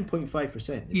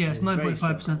 9.5%. yeah, it's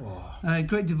 9.5%.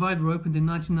 Great Divide were opened in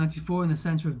 1994 in the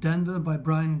centre of Denver by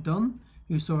Brian Dunn,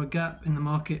 who saw a gap in the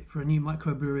market for a new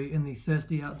microbrewery in the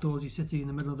thirsty, outdoorsy city in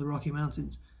the middle of the Rocky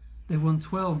Mountains. They've won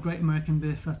 12 Great American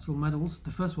Beer Festival medals,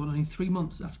 the first one only 3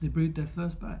 months after they brewed their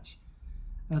first batch.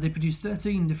 They produce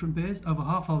 13 different beers. Over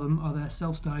half of them are their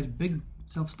self-styled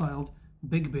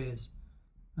big beers.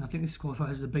 And I think this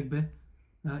qualifies as a big beer.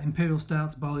 Imperial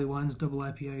stouts, barley wines, double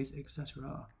IPAs,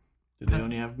 etc. Did they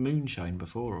only have moonshine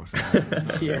before or something?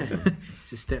 Yeah,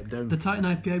 it's a step down. The Titan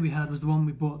IPA we had was the one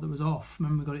we bought that was off.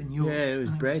 Remember we got it in York? Yeah, it was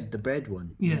and bread, the bread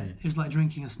one. Yeah, it was like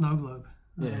drinking a snow globe.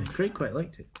 Yeah, Craig quite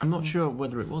liked it. I'm not sure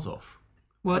whether it was off.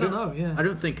 Well, I don't know, yeah. I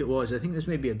don't think it was. I think this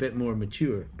may be a bit more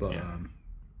mature, but Yeah.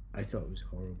 I thought it was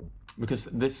horrible. Because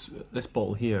this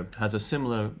bottle here has a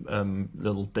similar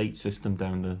little date system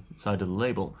down the side of the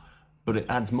label, but it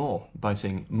adds more by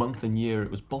saying month and year it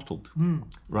was bottled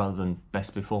rather than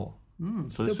best before. So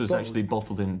this Still was bottled. actually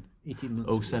bottled in 18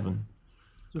 months. 07.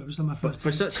 So it was on my But first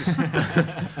for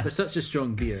taste. such a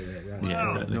strong beer, that's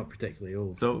Yeah, exactly. not particularly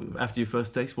old. So after your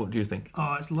first taste, what do you think?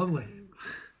 Oh, it's lovely.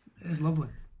 It's lovely.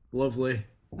 Lovely.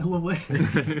 Lovely.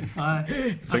 It's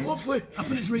lovely. I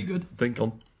put it's really good. Think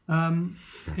on.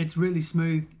 It's really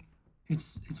smooth.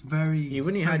 It's very. You've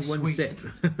only very had one sweet. sip.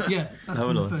 Yeah, that's Have from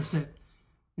the another. first sip.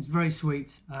 It's very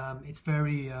sweet. It's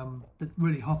very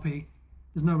really hoppy.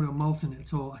 There's no real malt in it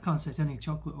at all. I can't taste any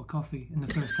chocolate or coffee in the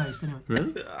first taste anyway.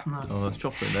 Really? No. Oh, there's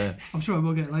chocolate there. I'm sure I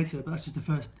will get it later, but that's just the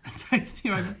first taste.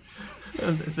 You know, You Bear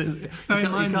in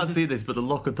can't, mind that see this, but the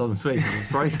look of Tom's face is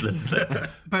priceless.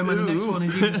 bear in mind the next one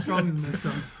is even stronger than this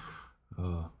time.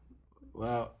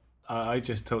 Well, I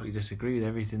just totally disagree with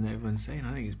everything that everyone's saying.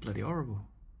 I think it's bloody horrible.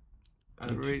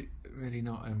 I'm really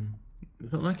not You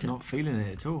don't like it? not feeling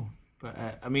it at all.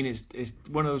 But I mean, it's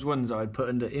one of those ones that I'd put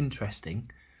under interesting,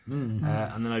 and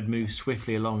then I'd move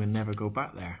swiftly along and never go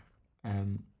back there.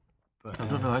 But I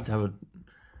don't know.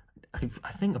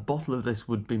 I think a bottle of this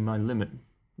would be my limit.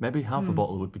 Maybe half a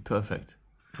bottle would be perfect.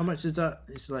 How much is that?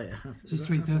 It's like half. It's just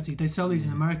 $3.30. They sell these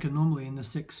in America normally in the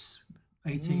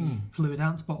 680 fluid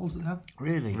ounce bottles that they have.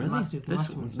 Really? Really? Massive, the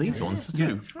last ones. These ones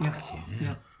too.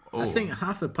 Yeah. I think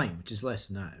half a pint, which is less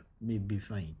than that, would be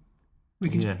fine. We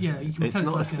can, Yeah. you can. It's pretend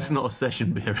not. like It's not a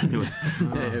session beer anyway.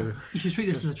 You should treat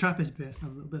this as a Trappist beer.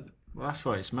 Have a little bit of it. Well, that's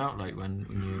what it smelled like when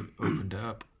you opened it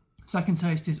up. Second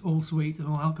taste is all sweet and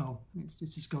all alcohol. It's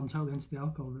just gone totally into the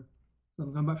alcohol now. So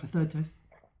I'm going back for third taste.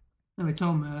 Anyway,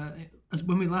 Tom,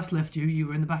 when we last left you, you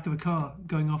were in the back of a car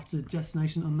going off to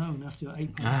destination unknown after your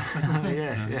 8 pints.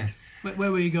 Yes.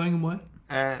 Where were you going and why?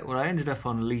 Well, I ended up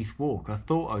on Leith Walk. I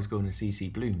thought I was going to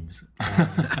CC Blooms.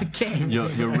 Again. You're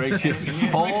raking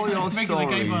all your Regular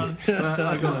gay bar. stories. But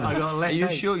I got let Are you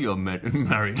out. sure you're married? I'm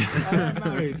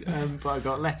married, but I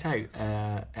got let out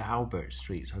at Albert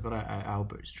Street. So I got out at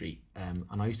Albert Street, and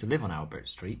I used to live on Albert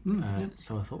Street.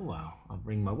 So I thought, wow, I'll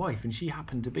bring my wife, and she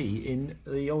happened to be in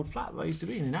the old flat that I used to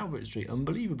be in Albert Street,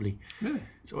 unbelievably. Really?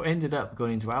 So I ended up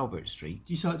going into Albert Street.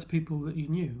 Do you sell it to people that you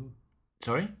knew?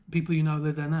 Sorry? People you know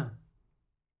live there now?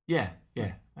 Yeah.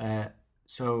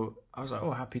 So I was like,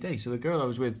 oh, happy day. So the girl I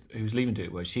was with, who was leaving to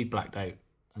it, was she'd blacked out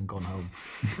and gone home.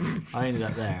 I ended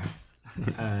up there,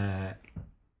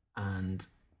 and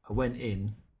I went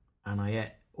in and I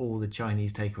ate all the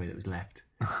Chinese takeaway that was left.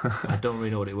 I don't really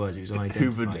know what it was. It was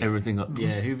unidentified. Hoovered everything up.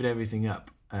 Yeah, hoovered everything up.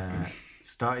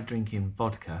 Started drinking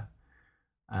vodka,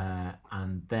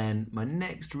 and then my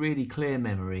next really clear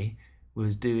memory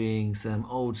was doing some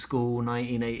old school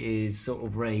 1980s sort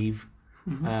of rave.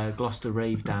 Gloucester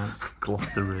rave dance.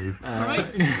 Gloucester rave. All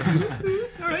right.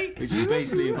 Which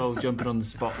basically involved jumping on the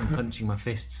spot and punching my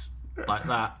fists like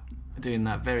that, doing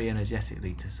that very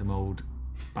energetically to some old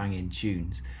banging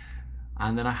tunes.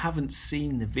 And then I haven't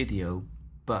seen the video,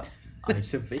 but I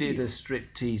There's a video. did a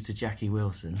strip tease to Jackie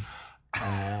Wilson.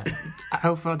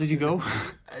 How far did you go?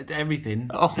 Everything.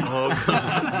 Oh,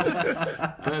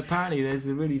 But apparently there's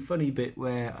a really funny bit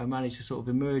where I managed to sort of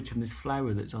emerge from this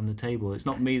flower that's on the table. It's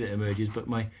not me that emerges, but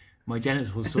my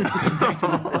genitals sort of come out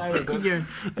of the flower. But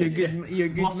You're a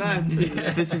good man.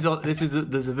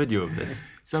 there's a video of this.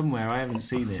 somewhere, I haven't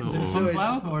seen it. Is it a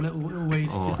sunflower or a little weed?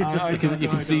 Oh, I you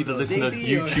can see the listener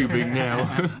Daisy or- YouTubing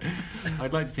now.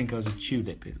 I'd like to think I was a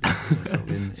tulip. Sort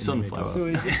of in Sunflower. So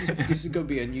is this going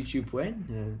to be on YouTube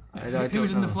when? I Who don't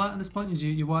was in the know. flat at this point? Was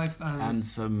your wife And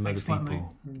some other ex-flatmate?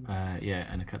 people. Yeah,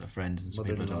 and a couple of friends and some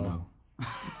people I don't Mother-in-law. know.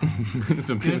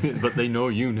 But they know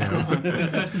you now.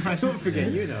 First impression. Don't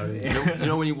forget, you know. You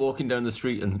know when you're walking down the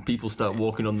street and people start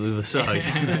walking on the other side.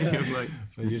 You're like,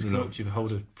 I just go up to you,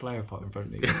 hold a flower pot in front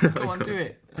of me. Go on, do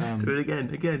it. do it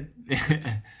again.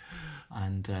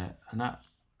 and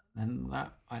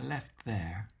that I left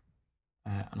there,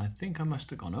 and I think I must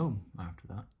have gone home after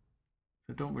that.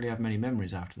 I don't really have many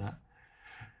memories after that.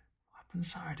 What happened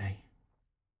Saturday?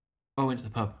 Oh, I went to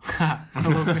the pub.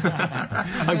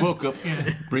 I woke up,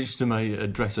 reached to my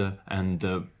dresser, and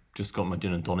just got my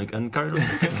gin and tonic and carried on.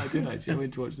 I did actually. I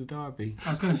went to watch the derby. I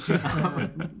was going to suggest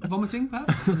vomiting,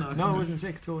 perhaps? No, I wasn't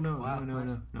sick at all. No, Wow, no.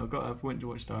 nice. I went to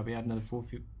watch Derby. I had another 4.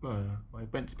 I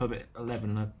went to the pub at 11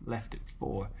 and I left at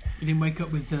 4. You didn't wake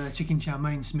up with chicken chow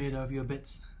mein smeared over your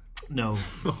bits. No,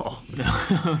 Oh,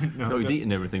 no. no, he'd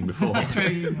eaten everything before. That's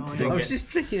really annoying. I was just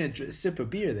drinking a sip of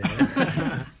beer there.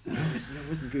 It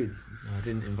wasn't good. I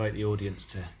didn't invite the audience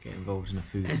to get involved in a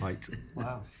food fight.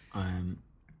 Wow.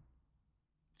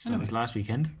 So that was last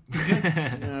weekend.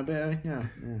 Yeah, but yeah.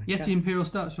 Yeti Imperial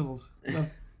Start Shovels. Well,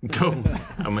 Go.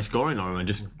 Am I scoring or am I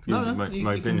just no, giving my you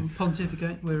opinion? can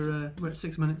pontificate. We're at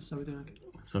 6 minutes, so we're doing okay.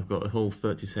 So I've got a whole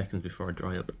 30 seconds before I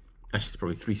dry up. Actually, it's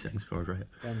probably 3 seconds before I dry up.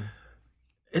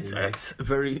 It's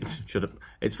very... Shut up.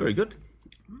 It's very good.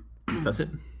 That's it.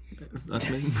 That's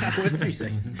me. What's 3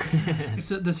 seconds?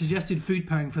 So the suggested food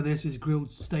pairing for this is grilled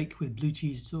steak with blue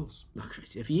cheese sauce.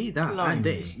 If you eat that Blimey. and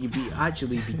this, you'd be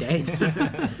dead.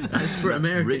 That's for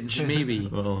Americans, rich. maybe.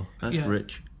 Oh, that's Yeah.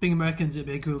 rich. being Americans, it'd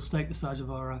be a grilled steak the size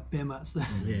of our beer mats there.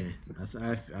 Yeah,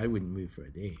 I wouldn't move for a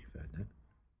day if I had that.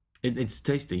 It's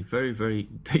tasty, very, very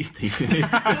tasty.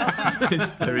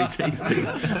 It's very tasty.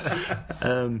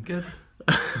 Good.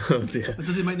 Oh dear. But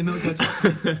does it make the milk go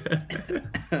to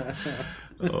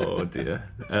Oh dear.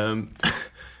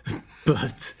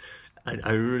 But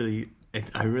I really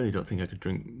don't think I could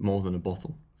drink more than a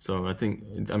bottle. So I think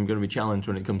I'm going to be challenged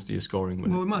when it comes to your scoring.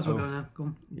 Well, we might as well go now. Go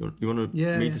on. You want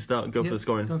me to start? Go for the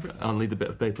scoring. Go for it. I'll need a bit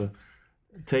of paper.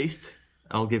 Taste.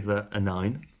 I'll give that a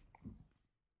 9.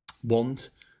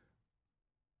 Want.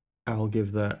 I'll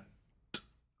give that. Are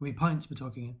we pints we're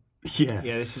talking in? Yeah.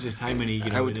 Yeah, this is just how many, in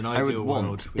an I ideal would world.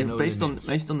 want, with no based limits.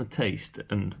 on the taste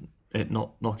and it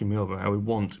not knocking me over, I would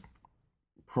want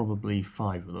probably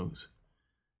 5 of those.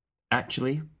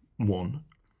 Actually, 1.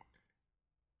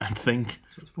 I think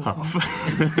So it's 14. half.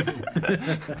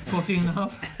 14 and a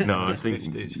half? No, I It's think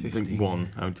 50, it's I 50. think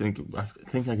 1. I think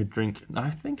I could drink.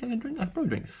 I'd probably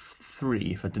drink 3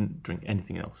 if I didn't drink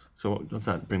anything else. So what's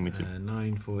that bring me to?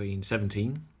 9, 14,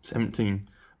 17. 17.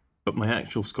 But my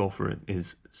actual score for it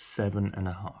is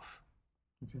 7.5.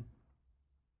 Okay.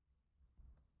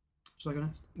 Shall I go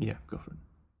next? Yeah, go for it.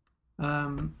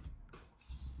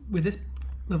 With this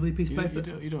lovely piece of paper.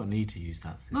 You don't need to use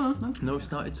that system. No. No, it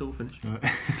started, so we'll finish.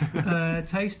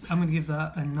 Taste, I'm going to give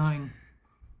that a 9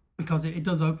 because it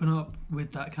does open up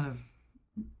with that kind of.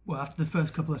 Well, after the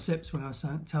first couple of sips, when I was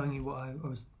telling you what I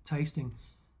was tasting,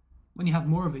 when you have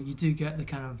more of it, you do get the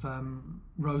kind of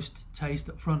roast taste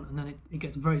up front, and then it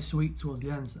gets very sweet towards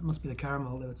the end. So it must be the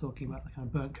caramel they were talking about, the kind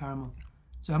of burnt caramel.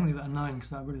 So I'm going to give that a 9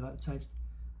 because I really like the taste.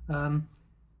 In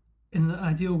the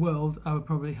ideal world, I would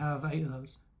probably have 8 of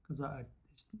those because I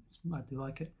do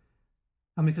like it.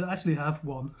 How many could I actually have?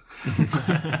 1.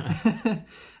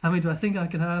 How many do I think I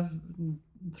can have?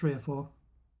 3 or 4.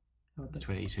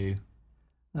 22.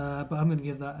 But I'm going to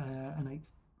give that an 8.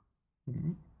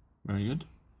 Mm-hmm. Very good.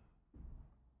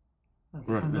 That's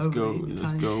Right, hand let's over go. the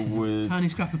Let's go with tiny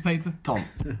scrap of paper. Tom.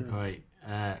 All right.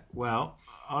 Well,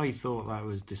 I thought that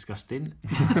was disgusting.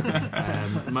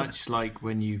 Much like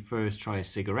when you first try a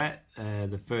cigarette,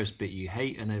 the first bit you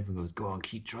hate, and everyone goes, "Go on,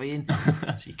 keep trying."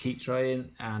 So you keep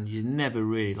trying, and you never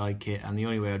really like it. And the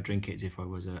only way I'd drink it is if I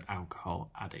was an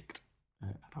alcohol addict.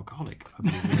 Alcoholic, I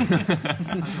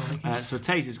believe. So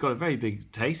taste, it's got a very big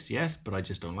taste, yes, but I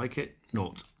just don't like it.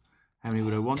 Naught. How many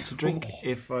would I want to drink?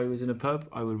 If I was in a pub,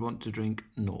 I would want to drink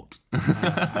naught.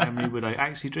 How many would I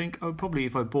actually drink? I would probably,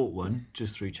 if I bought one,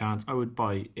 just through chance, I would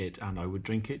buy it and I would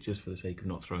drink it just for the sake of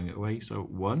not throwing it away. So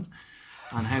 1.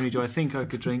 And how many do I think I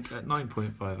could drink? At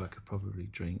 9.5, I could probably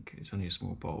drink. It's only a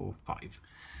small bottle, 5.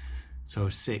 So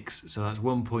 6. So that's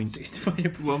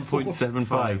 1.75.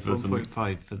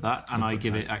 1.5 for that, and I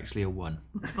give it actually a 1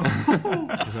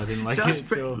 because I didn't like So it. that's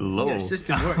pretty So Low. Yeah,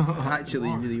 system worked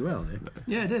actually really well there.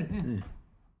 Yeah, it did. Yeah.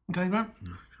 Okay, Grant.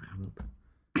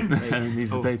 Who needs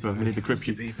the paper? We need the crypt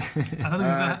sheet. I don't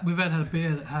think we've had a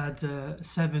beer that had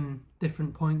 7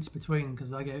 different points between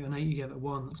because I gave it an 8, you gave it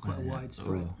 1. That's quite a wide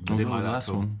spread. I didn't like that last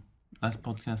at all. one. Last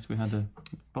podcast we had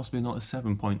possibly not a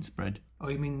 7-point spread. Oh,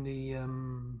 you mean the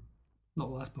not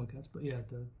the last podcast, but yeah,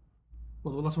 the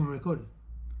last one we recorded.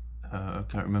 I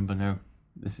can't remember now.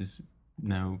 This is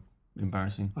now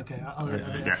embarrassing. Okay,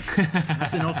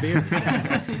 That's enough here.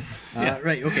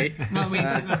 Right, okay. No, we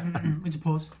need to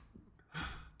pause.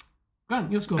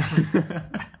 Grant, your score, please.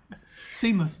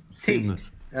 Seamless. Taste.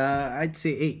 Seamless. I'd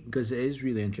say 8 because it is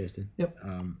really interesting. Yep.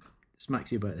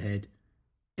 Smacks you about the head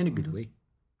in a good way,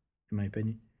 in my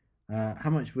opinion. How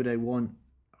much would I want?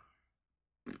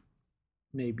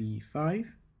 Maybe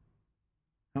 5.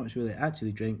 How much will I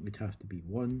actually drink would have to be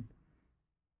 1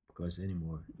 because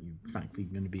anymore you're frankly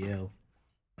going to be ill.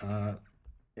 At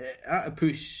a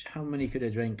push, how many could I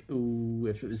drink? Oh,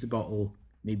 if it was the bottle,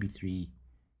 maybe 3.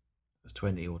 That's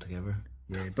 20 altogether.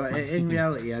 Yeah, but in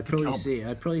reality, I'd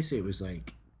probably say it was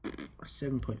like a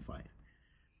 7.5.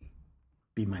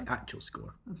 Be my actual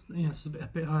score. It's a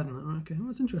bit higher than that. Right? Okay, well,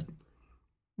 that's interesting.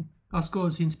 Our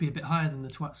scores seem to be a bit higher than the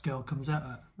twat scale comes out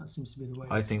at. That seems to be the way.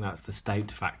 I think that's the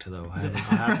stout factor, though. I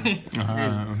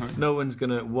haven't. No one's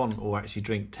going to want or actually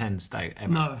drink 10 stout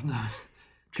ever. No.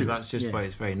 Because that's just by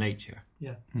its very nature.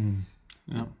 Yeah.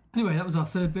 Yeah. Anyway, that was our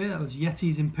third beer. That was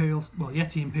Yeti Imperial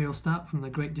Stout from the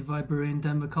Great Divide Brewery in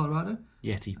Denver, Colorado.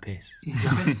 Yeti piss.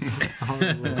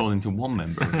 According to one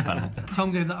member of the panel.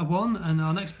 Tom gave that a 1, and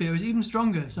our next beer is even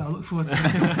stronger, so I look forward to it.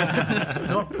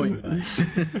 Not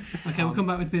 0.5. Okay, we'll come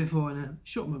back with beer 4 in a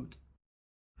short moment.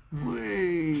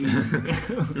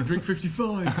 Drink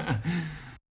 55.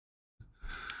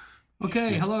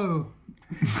 Okay, hello.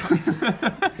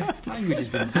 Language has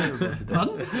been terrible today.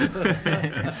 Pardon?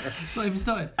 Not even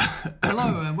started.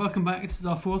 Hello and welcome back. This is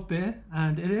our fourth beer,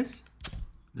 and it is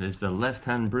It is the Left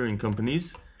Hand Brewing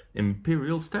Company's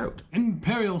Imperial Stout.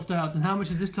 Imperial Stout. And how much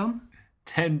is this, Tom?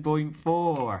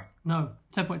 10.4. No,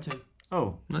 10.2.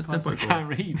 Oh, No, it's I 10.4. can't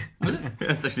read.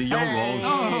 That's actually you're wrong.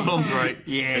 Oh. Tom's right.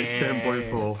 Yes. It's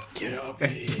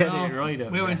 10.4. Get Well, it right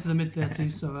up we were there. into the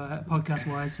mid-30s, so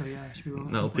podcast-wise, so yeah, I should be wrong.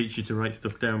 That'll teach you to write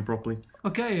stuff down properly.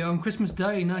 Okay, on Christmas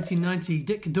Day 1990,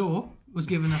 Dick Dorr was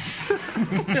given a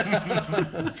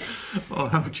Oh,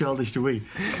 how childish are we?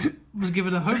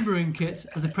 homebrewing kit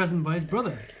as a present by his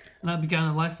brother. And that began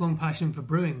a lifelong passion for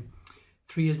brewing.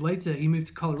 3 years later, he moved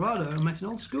to Colorado and met an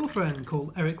old school friend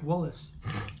called Eric Wallace.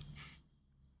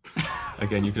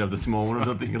 Again, you can have the small one. I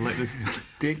don't think you'll like this.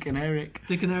 Dick and Eric.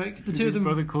 Dick and Eric, the There's two of his them.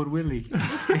 brother called Willie.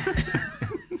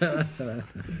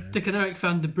 Dick and Eric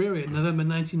founded the brewery in November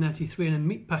 1993 in a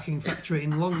meatpacking factory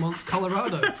in Longmont,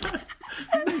 Colorado.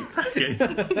 Okay.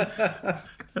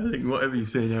 I think whatever you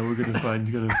say now, we're going to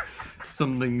find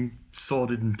something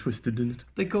sordid and twisted in it.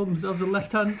 They called themselves a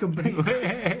left-hand company.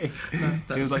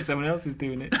 Feels like someone else is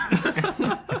doing it.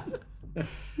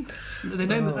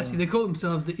 They called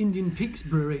themselves the Indian Peaks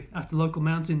Brewery after local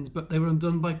mountains, but they were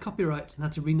undone by copyright and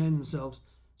had to rename themselves.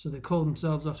 So they called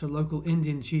themselves after a local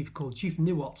Indian chief called Chief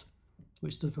Niwat,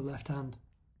 which stood for left hand.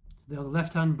 So they are the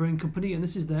Left Hand Brewing Company, and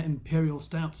this is their Imperial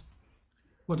Stout.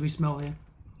 What do we smell here?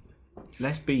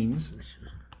 Less beans.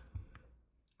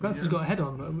 Francis has got a head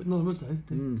on, but none of us though.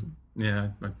 Yeah,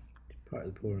 Part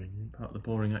of the pouring. part of the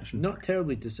pouring action. Not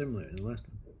terribly dissimilar to the last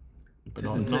one. But Not,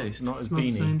 doesn't not, taste. not as Smells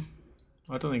the beany. same.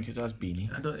 I don't think it's as beany.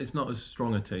 It's not as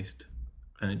strong a taste,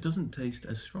 and it doesn't taste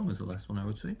as strong as the last one, I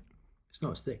would say. It's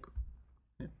not thick.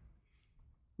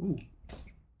 Ooh.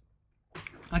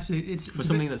 Actually, it's For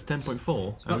something that's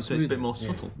 10.4, I would say it's a bit more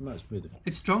subtle. Yeah, much smoother.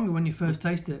 it's stronger when you first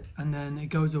taste it, and then it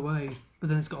goes away, but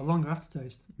then it's got a longer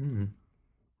aftertaste.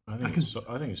 I think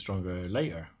it's stronger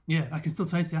later. Yeah, I can still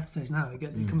taste the aftertaste now.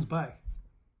 It comes back.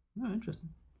 Oh, interesting.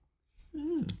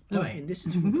 Right, and this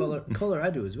is from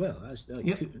Colorado as well. That's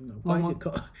Yep. why the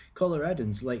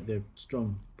Coloradans like their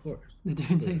strong porters. They do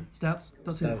indeed. Stouts.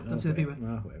 That's Stout, it be with.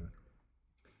 whatever.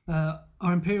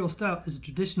 Our Imperial Stout is a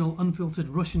traditional unfiltered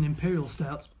Russian Imperial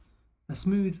Stout. A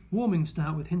smooth, warming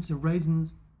stout with hints of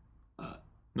raisins,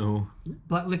 No.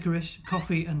 black licorice,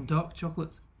 coffee, and dark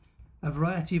chocolate. A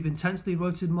variety of intensely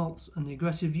roasted malts and the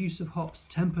aggressive use of hops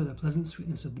temper the pleasant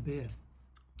sweetness of the beer.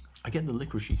 I get the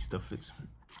licoricey stuff. It's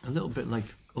a little bit like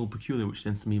Old Peculiar, which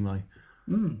tends to be my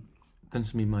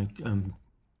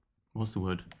what's the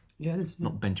word? Yeah, it is. Yeah.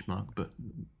 Not benchmark, but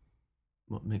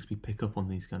what makes me pick up on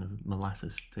these kind of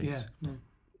molasses tastes. Yeah.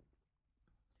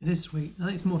 It is sweet. I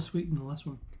think it's more sweet than the last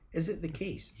one. Is it the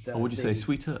case that Or would you say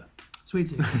sweeter?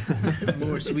 Sweeter.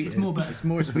 more sweeter? It's more better. It's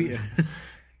more sweeter.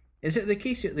 Is it the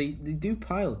case that they do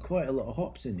pile quite a lot of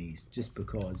hops in these just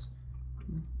because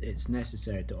it's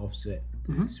necessary to offset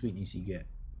the sweetness you get?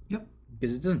 Yep.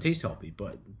 Because it doesn't taste hoppy,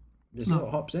 but there's a lot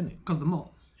of hops in it. Because of the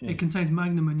malt. Yeah. It contains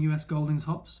Magnum and US Goldings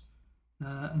hops,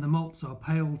 and the malts are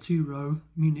pale, two-row,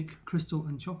 Munich, crystal,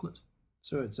 and chocolate.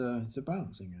 So it's a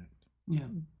balancing act. Yeah.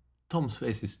 Tom's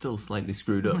face is still slightly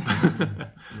screwed up.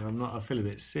 I feel a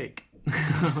bit sick.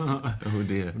 Oh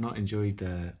dear. I've not enjoyed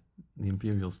The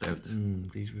Imperial Stouts.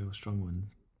 these real strong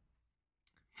ones.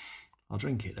 I'll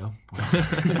drink it though.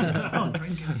 I'll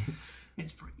drink it.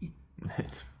 It's free.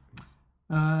 It's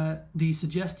The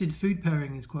suggested food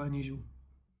pairing is quite unusual.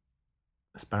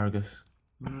 asparagus.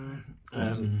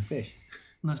 Fish.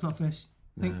 No, it's not fish.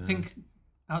 Think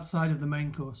outside of the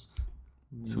main course.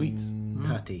 Sweet.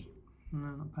 Patty. No,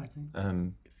 not pate.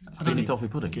 Sticky toffee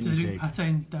pudding. Do they do pate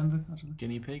in Denver? I don't know.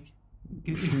 Guinea pig?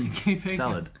 Guinea pig?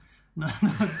 Salad. No,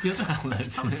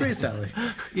 Fruit salad.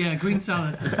 yeah, green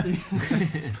salad. That's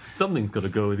the... Something's got to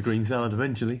go with green salad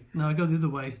eventually. No, I go the other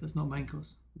way. That's not main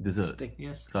course. Dessert. Stick.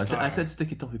 Yes. So I said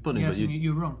sticky toffee pudding, Yes, but and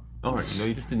you were wrong. all right, no,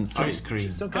 you just didn't say. Ice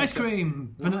cream. Some kind Ice of-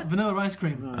 cream. Vanilla ice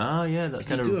cream. Ah, yeah, that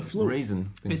kind do a of float? raisin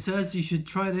thing. It says you should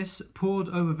try this poured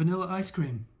over vanilla ice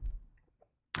cream.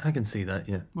 I can see that.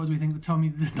 Yeah. What do we think of Tommy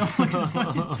the dog looks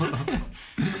like?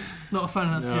 Not a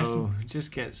fan of that suggestion. No,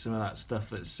 just get some of that stuff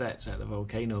that sets at the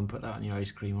volcano and put that on your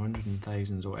ice cream, or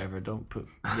 100,000s or whatever. Don't put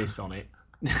this on it.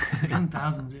 And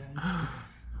thousands, yeah.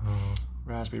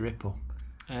 Raspberry Ripple.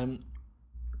 You're mean-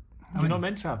 not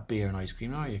meant to have beer and ice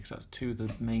cream, are you? Because that's two of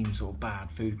the main sort of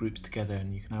bad food groups together,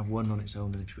 and you can have one on its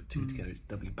own, and if you put two together, it's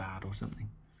doubly bad or something.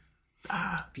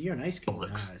 Beer and ice cream.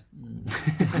 Bollocks.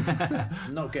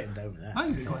 I'm not getting down with that. I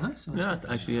think it'd be quite nice. Yeah,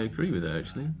 actually, I agree with that.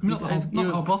 Actually, Not the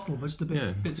whole bottle, but just a bit,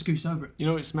 Yeah. bit scoosed over it. You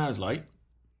know what it smells like?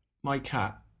 My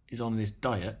cat is on this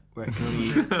diet where it can only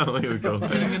Oh, here we go.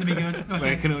 This isn't going to be good. where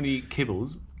Okay. it can only eat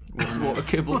kibbles. What a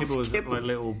kibble. Kibbles are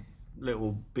like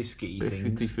little biscuity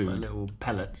Biscuity things, food. like little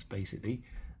pellets basically,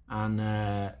 and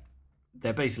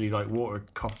they're basically like water,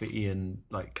 coffee, and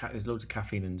like there's loads of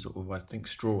caffeine and sort of I think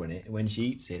straw in it. When she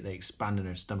eats it, they expand in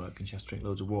her stomach and she has to drink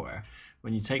loads of water.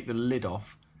 When you take the lid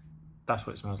off, that's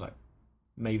what it smells like.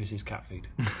 Mavis's cat food.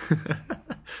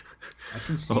 I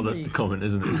can see. Oh, that's the comment,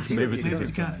 isn't it? see Maybe what it's you're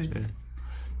Mavis' doing. cat food.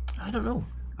 I don't know.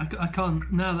 I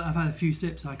can't, now that I've had a few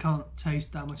sips, I can't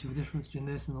taste that much of a difference between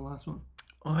this and the last one.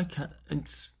 Oh, I can't.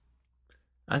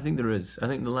 I think there is. I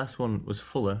think the last one was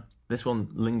fuller. This one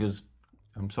lingers.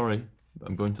 I'm sorry,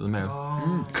 I'm going to the mouth.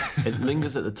 Oh, It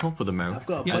lingers at the top of the mouth I've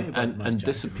got a Yeah. point about and that, Jack.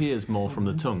 disappears more from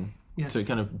the tongue. yes. So it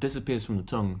kind of disappears from the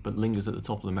tongue, but lingers at the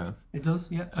top of the mouth. It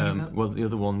does, yeah. I get that. Well, the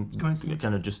other one coincidence.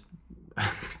 kind of just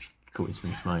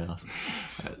coincidence, my ass.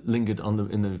 Lingered on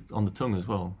the tongue as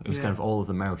well. It was Yeah. kind of all of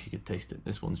the mouth. You could taste it.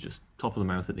 This one's just top of the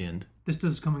mouth at the end. This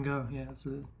does come and go, yeah,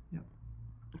 absolutely.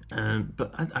 Yeah.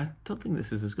 But I don't think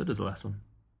this is as good as the last one.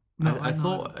 No, I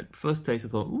thought at first taste, I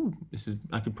thought, ooh,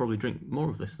 I could probably drink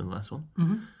more of this than the last one.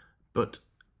 Mm-hmm. But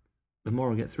the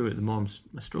more I get through it, the more I'm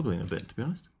struggling a bit, to be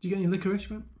honest. Do you get any licorice,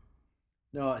 Graham?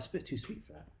 No, it's a bit too sweet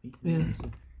for that. Yeah.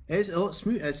 It's a lot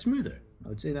smoother. I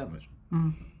would say that much.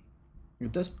 Mm.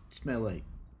 It does smell like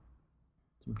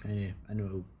some kind of, I don't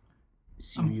know,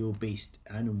 cereal-based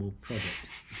animal product.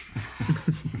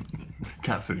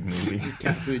 Cat food, maybe.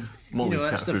 Cat food. Molly's you know, that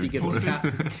cat stuff food. you give to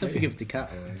cat. Stuff you give to cat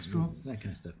or Straw. that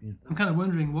kind of stuff. Yeah. I'm kind of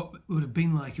wondering what it would have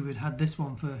been like if we'd had this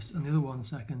one first and the other one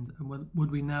second, and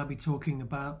would we now be talking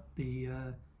about the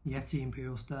Yeti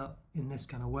Imperial Stout in this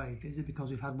kind of way? Is it because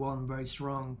we've had one very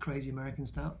strong, crazy American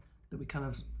stout that we kind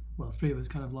of, well, three of us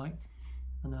kind of liked,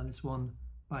 and now this one,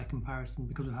 by comparison,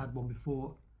 because we've had one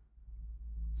before,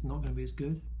 it's not going to be as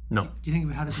good? No. Do you think if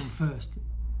we had this one first,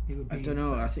 it would be... I don't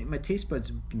know. I think my taste buds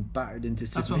have been battered into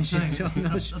That's what I'm submission. saying. So I'm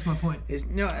not That's, sure. that's my point.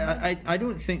 I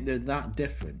don't think they're that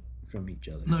different from each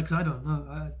other. No, because I don't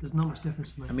know. There's not much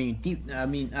difference for me.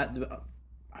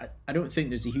 I don't think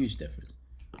there's a huge difference.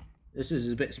 This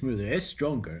is a bit smoother. It's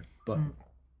stronger, but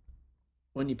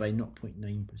only by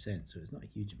 0.9%, so it's not a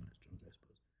huge amount stronger, I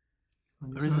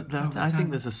suppose. Or is it that? I think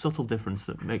there's a subtle difference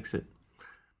that makes it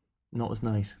not as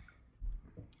nice.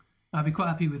 I'd be quite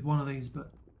happy with one of these,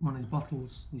 but one of these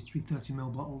bottles, these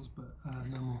 330ml bottles, but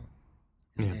no more.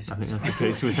 Yeah, I think that's the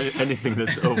case with anything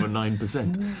that's over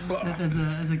 9%.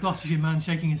 There's a Gloucestershire man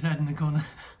shaking his head in the corner.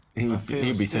 He'll feel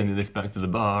be sick. sending this back to the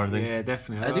bar, I think. Yeah,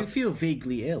 definitely. I do feel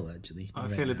vaguely ill, actually. I right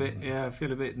feel a now. bit, I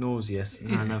feel a bit nauseous,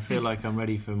 It's- and I feel it's- like I'm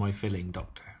ready for my filling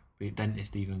doctor, be it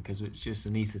dentist even, because it's just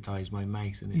anaesthetised my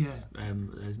mouth, and it's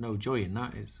there's no joy in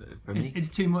that. It's for me. It's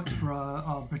too much for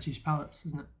our British palates,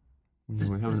 isn't it? We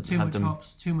haven't There's too had much them.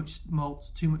 hops, too much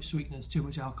malt, too much sweetness, too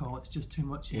much alcohol. It's just too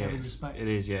much in Yeah, every it respect.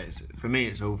 is. Yeah, for me,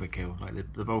 it's overkill. Like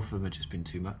the both of them have just been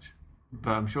too much.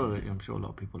 But I'm sure a lot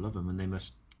of people love them, and they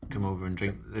must come over and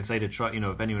drink. If they'd have tried,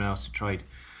 if anyone else had tried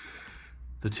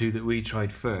the two that we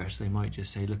tried first, they might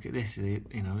just say, "Look at this.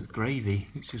 It's gravy.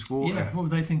 It's just water." Yeah, what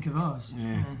would they think of ours?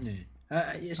 Yeah. Yeah, Our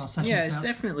session it's stouts.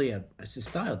 definitely a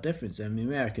style difference. I mean,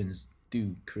 Americans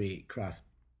do create craft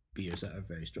beers that are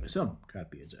very strong. Some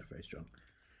craft beers that are very strong,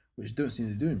 which don't seem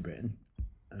to do in Britain.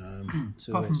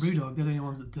 So Apart from it's- Brewdog, they're the only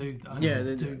ones that do. That I know yeah,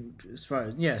 that they, do.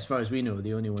 as far as we know,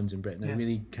 the only ones in Britain that Yeah.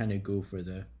 really kind of go for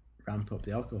the ramp up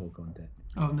the alcohol content.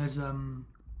 Oh, and there's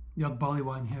the odd barley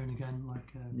wine here and again,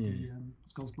 like the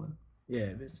Skullsplitter.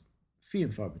 Yeah, but it's few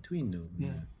and far between though.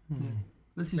 Yeah. Yeah.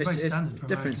 But this is It's very standard for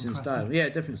difference American in craft style. beer. Yeah,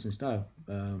 difference in style.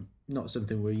 Not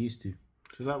something we're used to.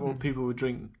 Is that what people would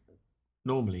drink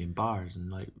normally in bars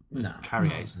and like Nah.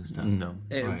 carryouts and stuff? No.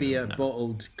 It would Right, be a no.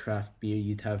 bottled craft beer.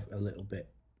 You'd have a little bit,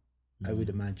 I would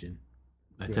imagine,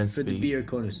 It for, tends for to the be, beer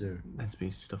connoisseur. tends to be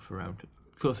stuff around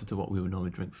closer to what we would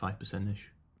normally drink, 5%ish.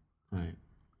 Right.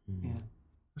 Yeah.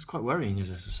 That's quite worrying as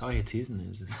a society, isn't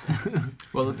it? As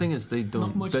Well, the thing is, they Not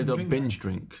don't much they to don't drink binge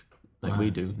drink like we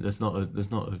do. There's not a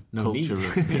No culture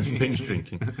need. of binge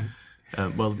drinking.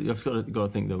 Well, you've got to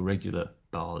think though. Regular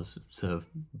bars serve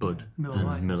Bud Miller and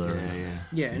Lite. Miller. yeah.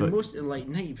 Yeah, and But- most like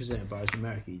 90% of bars in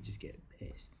America, you just get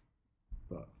pissed.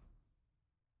 But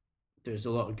there's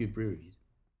a lot of good breweries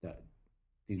that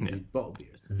do Yeah. good bottle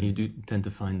beers. You do tend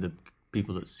to find the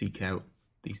people that seek out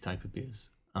these type of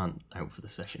beers aren't out for the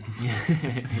session.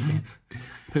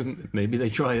 Maybe they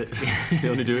try it. They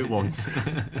only do it once.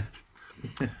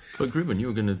 But Gribben, you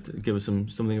were going to give us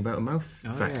something about a mouth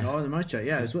Oh, fact. yeah. Oh, the matcha.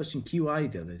 Yeah, I was watching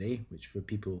QI the other day, which for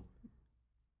people,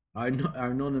 our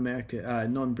non-America,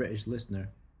 non-British listener,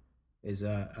 is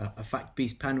a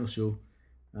fact-based panel show,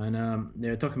 and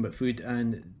they're talking about food,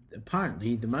 and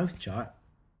apparently the mouth chart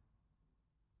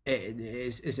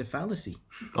it's a fallacy.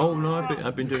 Oh no,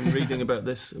 I've been doing reading about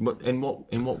this. But in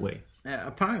what way?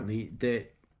 Apparently,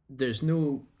 there's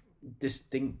no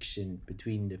distinction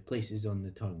between the places on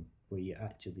the tongue where you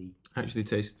actually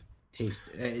taste.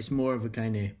 It's more of a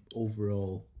kind of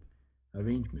overall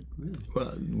arrangement.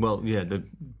 Well, yeah.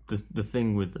 The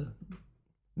thing with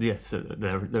so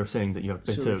they're saying that you have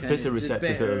bitter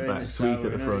receptors at the back, sweet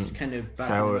at the front, it's kind of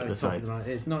sour at the sides.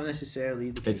 It's not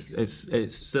necessarily the case.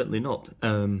 It's certainly not.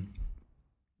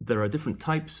 There are different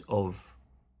types of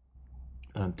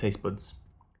taste buds,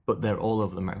 but they're all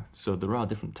over the mouth. So there are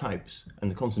different types,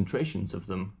 and the concentrations of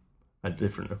them are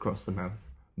different across the mouth.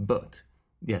 But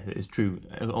yeah, it is true.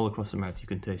 All across the mouth, you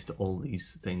can taste all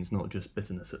these things, not just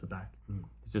bitterness at the back.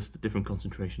 It's just the different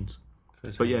concentrations.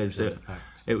 But yeah,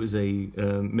 it was a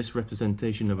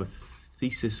misrepresentation of a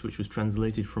thesis which was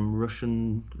translated from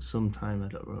Russian sometime, I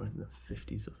don't know, in the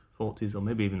 50s or 40s or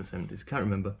maybe even the 70s. I can't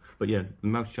remember. But yeah, the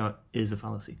mouth chart is a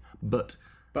fallacy. But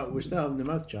we're still having the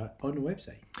mouth chart on the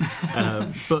website.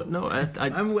 But no,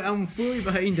 I'm fully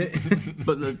behind it.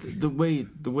 But the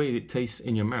way it tastes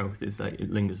in your mouth is like it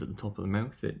lingers at the top of the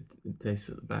mouth. It tastes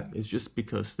at the back. It's just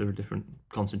because there are different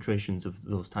concentrations of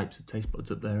those types of taste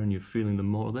buds up there, and you're feeling them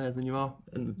more there than you are,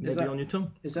 and maybe on your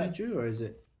tongue. Is that true, or is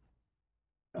it?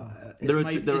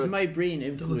 Is my brain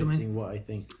influencing what I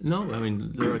think? No, I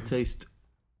mean there are taste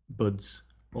buds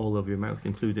all over your mouth,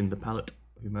 including the palate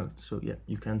of your mouth. So yeah,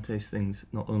 you can taste things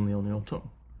not only on your tongue.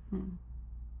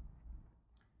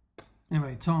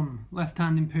 Anyway, Tom,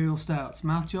 left-hand imperial stouts,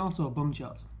 mouth chart or bum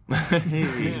chart? I think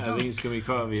it's going to be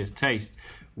quite obvious. Taste,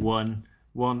 1.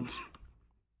 Want.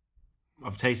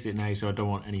 I've tasted it now, so I don't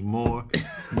want any more.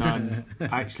 None.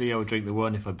 Actually, I would drink the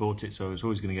 1 if I bought it, so I was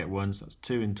always going to get 1. So that's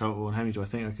 2 in total. And how many do I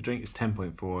think I could drink? It's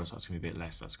 10.4, so that's going to be a bit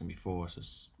less. That's going to be 4, so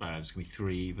it's going to be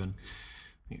 3 even.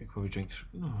 I think I could probably drink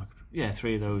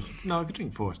 3 of those. No, I could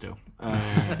drink 4 still.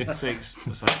 6,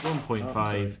 that's like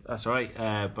 1.5. That's all right.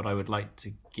 But I would like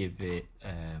to give it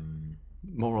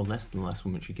more or less than the last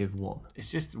one, which you give 1.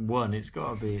 It's just 1. It's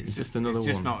got to be. It's just another it's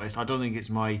just one. Not. I don't think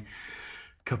it's my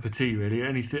cup of tea really.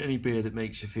 Any beer that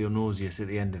makes you feel nauseous at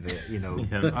the end of it, you know.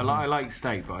 Yeah. I like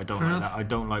stout, but I don't Fair like enough. that. I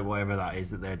don't like whatever that is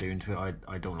that they're doing to it.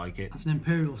 I don't like it. That's an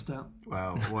imperial stout.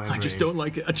 Well, whatever. I just it don't is.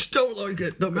 like it. I just don't like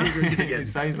it. Not going to drink it It again.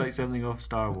 sounds like something off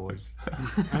Star Wars.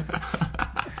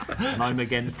 And I'm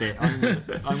against it. I'm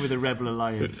with the Rebel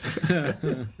Alliance.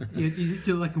 You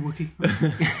do like a Wookiee.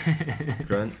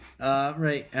 Grant.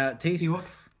 Right. Taste. Ewok.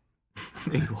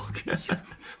 Ewok.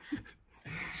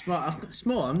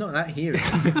 Small. I'm not that hairy.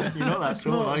 You're not that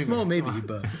small either. Small maybe,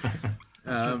 but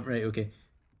right. Okay.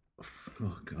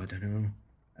 Oh God, I don't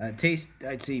know. Taste.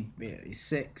 I'd say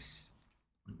 6.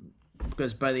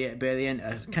 Because by the end,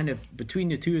 kind of between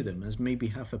the two of them, there's maybe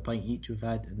half a pint each we've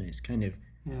had, and it's kind of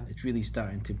it's really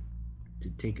starting to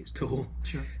take its toll.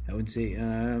 Sure. I would say.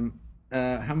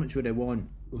 How much would I want?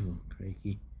 Oh,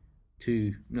 crikey.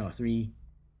 2. No, 3.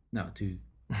 No, 2.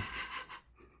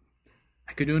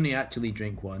 I could only actually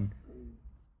drink 1.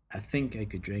 I think I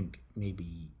could drink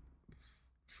maybe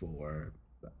 4,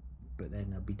 but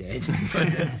then I'll be dead.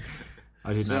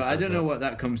 I don't know what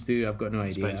that comes to. I've got no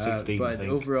idea. about 16, I but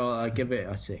think. overall, I give it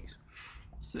a 6.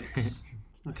 6.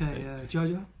 Okay, Jar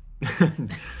Jar.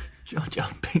 Jar Jar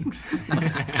Binks.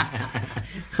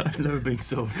 I've never been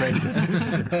so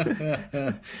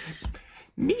offended.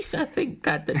 Niece, I think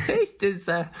that the taste is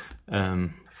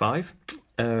 5.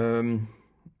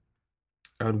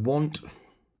 I'd want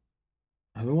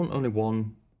only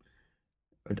 1.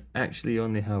 I'd actually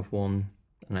only have 1,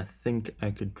 and I think I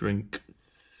could drink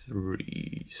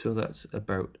 3. So that's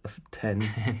about a 10.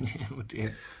 Oh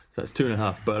dear. So that's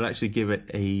 2.5. But I'd actually give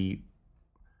it a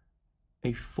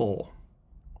 4.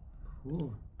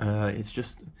 Ooh. It's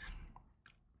just,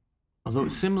 although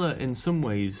it's similar in some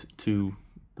ways to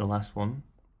the last one,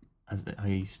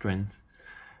 i.e. strength,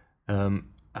 I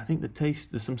think the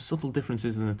taste, there's some subtle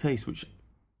differences in the taste, which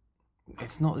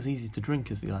it's not as easy to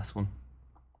drink as the last one.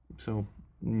 So,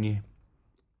 yeah.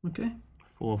 Okay.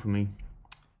 4 for me.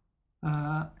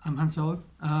 I'm Han Solo.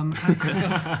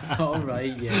 All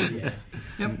right, yeah.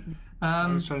 Yep. I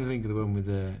was trying to think of the one with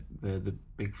the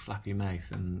big flappy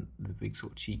mouth and the big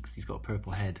sort of cheeks. He's got a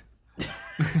purple head.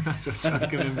 That's what I was trying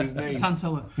to remember his name. It's Han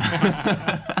Solo.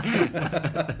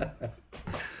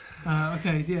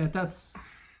 Okay, yeah, that's...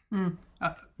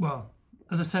 well,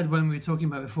 as I said when we were talking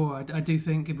about it before, I do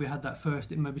think if we had that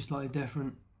first, it may be slightly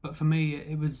different. But for me,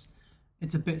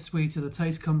 it's a bit sweeter. The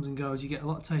taste comes and goes. You get a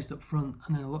lot of taste up front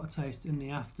and then a lot of taste in the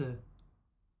after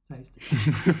taste.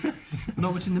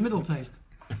 Not much in the middle taste.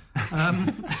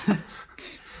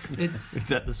 It's Is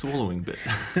that the swallowing bit?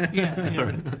 yeah,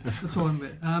 the swallowing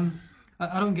bit.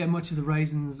 I don't get much of the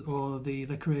raisins or the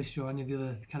licorice or any of the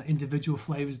other kind of individual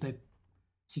flavours they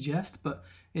suggest, but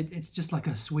it's just like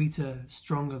a sweeter,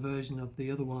 stronger version of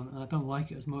the other one, and I don't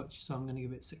like it as much, so I'm going to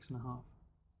give it 6.5.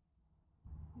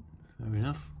 Fair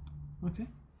enough. Okay.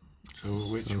 So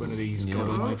which one of these God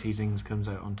Almighty things comes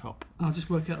out on top? I'll just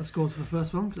work out the scores for the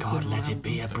first one. God, let it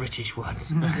be a British one.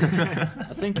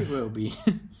 I think it will be.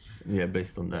 Yeah,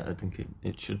 based on that, I think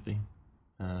it should be.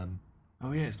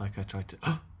 Oh yeah, it's like I tried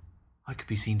to... I could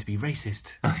be seen to be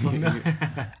racist.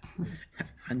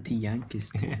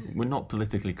 Anti-Yankist. We're not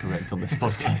politically correct on this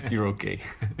podcast. You're okay.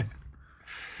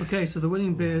 Okay, so the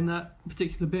winning beer in that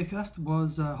particular beer cast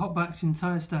was Hopback's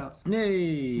Entire Stout.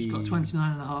 Yay! It's got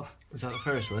 29.5. Was that the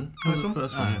first one? First one?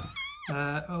 First one.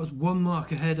 It was 1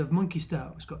 mark ahead of Monkey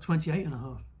Stout. It's got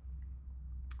 28.5.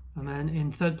 And then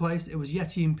in third place, it was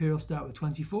Yeti Imperial Stout with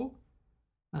 24.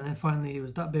 And then finally, it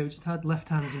was that beer we just had, Left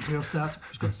Hand's Imperial Stout,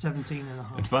 which got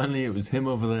 17.5. And finally, it was him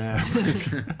over there.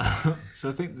 So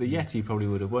I think the Yeti probably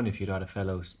would have won if you'd had a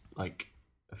fellow like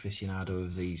aficionado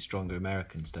of the stronger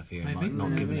American stuff here, and Maybe. like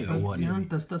not giving it a one. Yeah,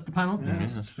 that's the panel. Yeah,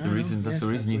 that's the reason. That's the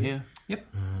reason you're here. Yep.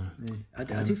 I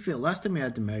do feel last time we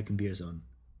had the American beers on,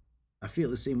 I feel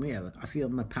the same way. I feel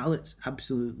my palate's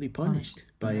absolutely punished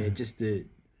by just the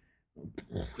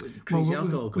crazy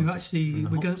alcohol. We've actually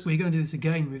we're going to do this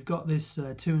again. We've got this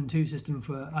 2-and-2 system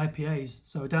for IPAs.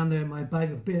 So down there in my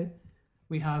bag of beer,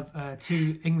 we have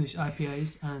 2 English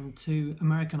IPAs and 2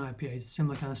 American IPAs,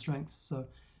 similar kind of strengths. So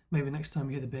maybe next time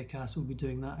you hear the beer cast, we'll be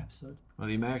doing that episode. Well,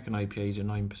 the American IPAs are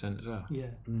 9% as well. Yeah.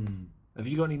 Have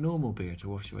you got any normal beer to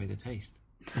wash away the taste?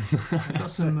 I've got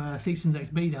some Thiessen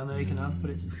XB down there you can have, but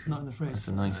it's not in the fridge. It's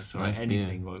a nice, Right, nice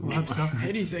anything. beer. We'll have some.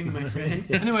 Anything, my friend.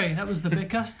 Anyway, that was the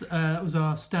Beercast. That was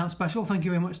our stout special. Thank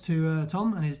you very much to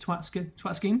Tom and his twat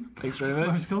scheme. Thanks very What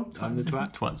much. was it called? I'm the system.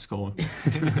 twat. Twat score.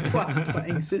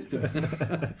 Twatting system.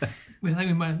 I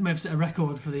think we may have set a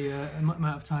record for the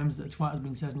amount of times that twat has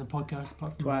been said in a podcast,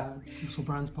 apart from Twat. Russell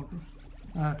Brand's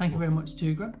podcast. Thank you very much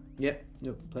to Greg Yep,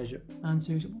 no, pleasure. and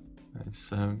to Siobhan.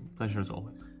 It's a pleasure as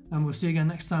always. And we'll see you again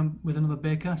next time with another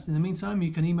Beercast. In the meantime,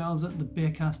 you can email us at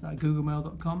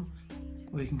thebeercast@googlemail.com,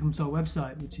 or you can come to our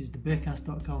website, which is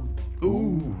thebeercast.com.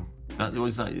 Ooh.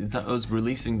 Is that us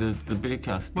releasing the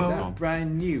Beercast? Well, Is that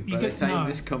brand new by the time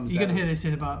this comes you're out? going to hear this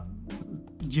in about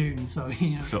June, so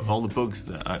you know. So all the bugs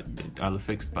that are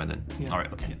fixed by then. Yeah. All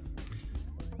right. Okay.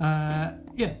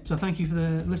 So thank you for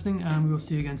the listening, and we will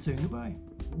see you again soon. Goodbye.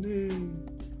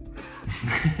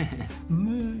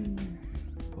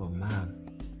 Oh man,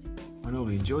 I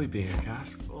normally enjoy beer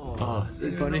cast.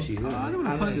 They punish you.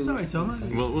 Sorry, Tom.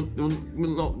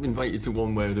 We'll not invite you to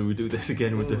one where we do this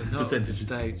again with the percentages.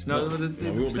 Stouts. No, No,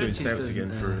 the we won't be doing percentage stouts again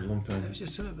doesn't, for a long time. It was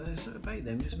just something about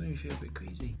them just made me feel a bit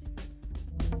queasy.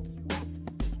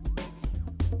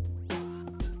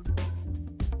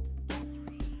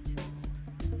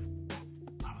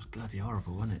 That was bloody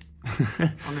horrible, wasn't it?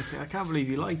 Honestly, I can't believe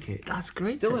you like it. That's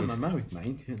great. Still in my mouth,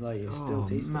 mate. Like it's still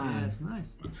tasty. Yeah, Man, that's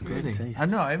nice. It's a great Really? taste. I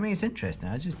know. I mean, it's interesting.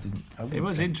 I just didn't. it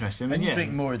was interesting. I But didn't yeah,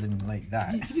 drink more than like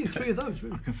that. You can do 3 of those,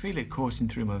 really. I can feel it coursing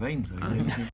through my veins. Though.